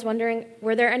 but I was wondering,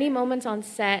 were there any moments on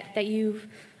set that you've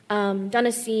done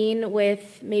a scene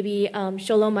with maybe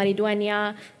Xolo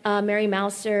Maridueña, Mary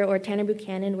Mouser, or Tanner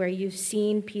Buchanan where you've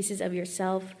seen pieces of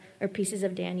yourself or pieces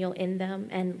of Daniel in them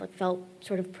and felt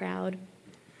sort of proud?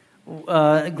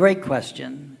 Great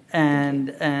question,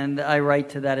 and I write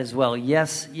to that as well.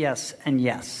 Yes, yes, and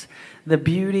yes. The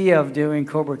beauty of doing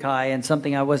Cobra Kai, and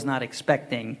something I was not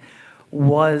expecting,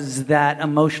 was that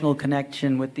emotional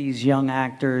connection with these young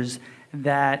actors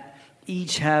that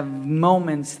each have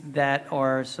moments that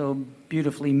are so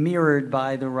beautifully mirrored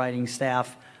by the writing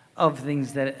staff of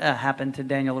things that happened to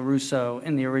Daniel LaRusso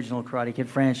in the original Karate Kid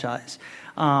franchise.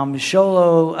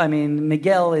 Miguel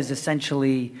is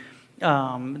essentially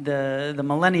the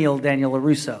millennial Daniel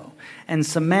LaRusso. And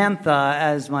Samantha,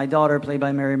 as my daughter, played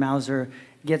by Mary Mouser,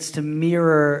 gets to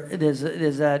mirror,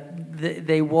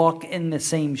 they walk in the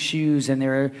same shoes, and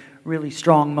there are really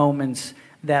strong moments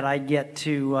that I get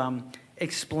to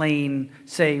explain,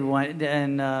 say,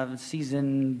 in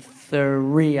season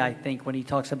 3, I think, when he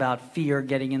talks about fear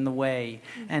getting in the way,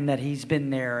 and that he's been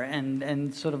there,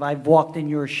 and sort of I've walked in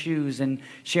your shoes, and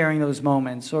sharing those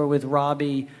moments. Or with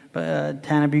Robbie,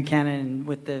 Tanner Buchanan,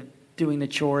 with doing the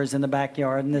chores in the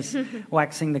backyard, and this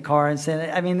waxing the car, and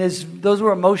saying, those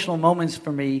were emotional moments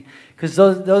for me, because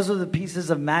those are the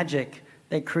pieces of magic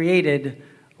that created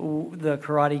the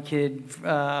Karate Kid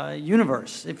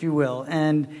universe, if you will.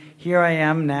 And here I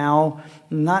am now,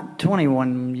 not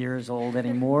 21 years old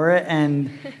anymore,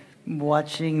 and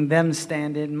watching them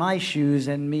stand in my shoes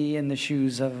and me in the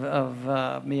shoes of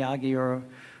Miyagi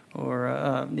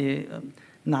or the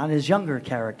not his younger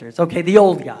characters. Okay, the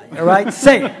old guy. All right,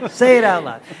 say it out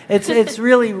loud. It's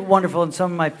really wonderful, and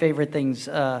some of my favorite things,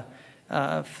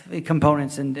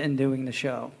 components in doing the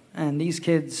show. And these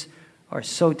kids are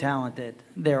so talented.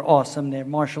 They're awesome. Their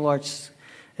martial arts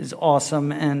is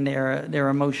awesome, and they're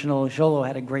emotional. Xolo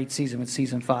had a great season with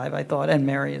season 5, I thought, and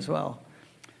Mary as well.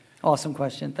 Awesome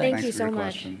question. Thank you so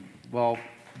much. Well,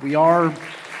 we are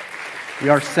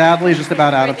sadly just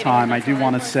about out of time. I do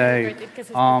want to say,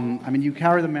 you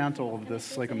carry the mantle of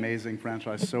this amazing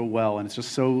franchise so well, and it's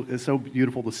so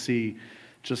beautiful to see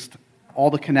just all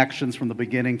the connections from the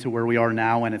beginning to where we are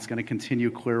now, and it's going to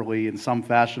continue clearly in some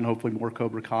fashion, hopefully more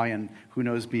Cobra Kai, and who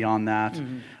knows beyond that.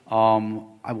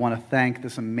 I want to thank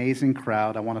this amazing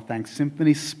crowd. I want to thank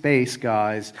Symphony Space,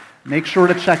 guys. Make sure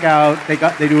to check out,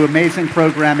 they do amazing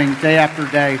programming day after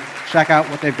day. Check out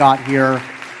what they've got here.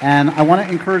 And I want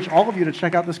to encourage all of you to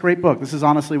check out this great book. This is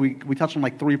honestly, we touched on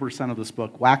like 3% of this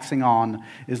book. Waxing On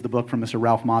is the book from Mr.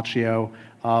 Ralph Macchio.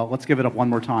 Let's give it up one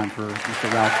more time for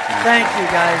Mr. Ralph Macchio. Thank you,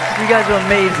 guys. You guys are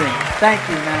amazing. Thank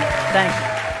you, man. Thank you.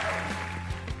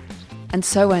 And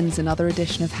so ends another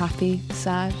edition of Happy,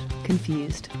 Sad,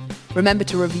 Confused. Remember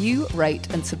to review, rate,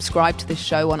 and subscribe to this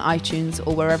show on iTunes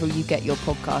or wherever you get your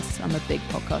podcasts. I'm a big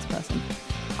podcast person.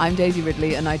 I'm Daisy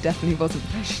Ridley, and I definitely wasn't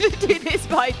pressured to do this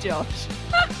by Josh.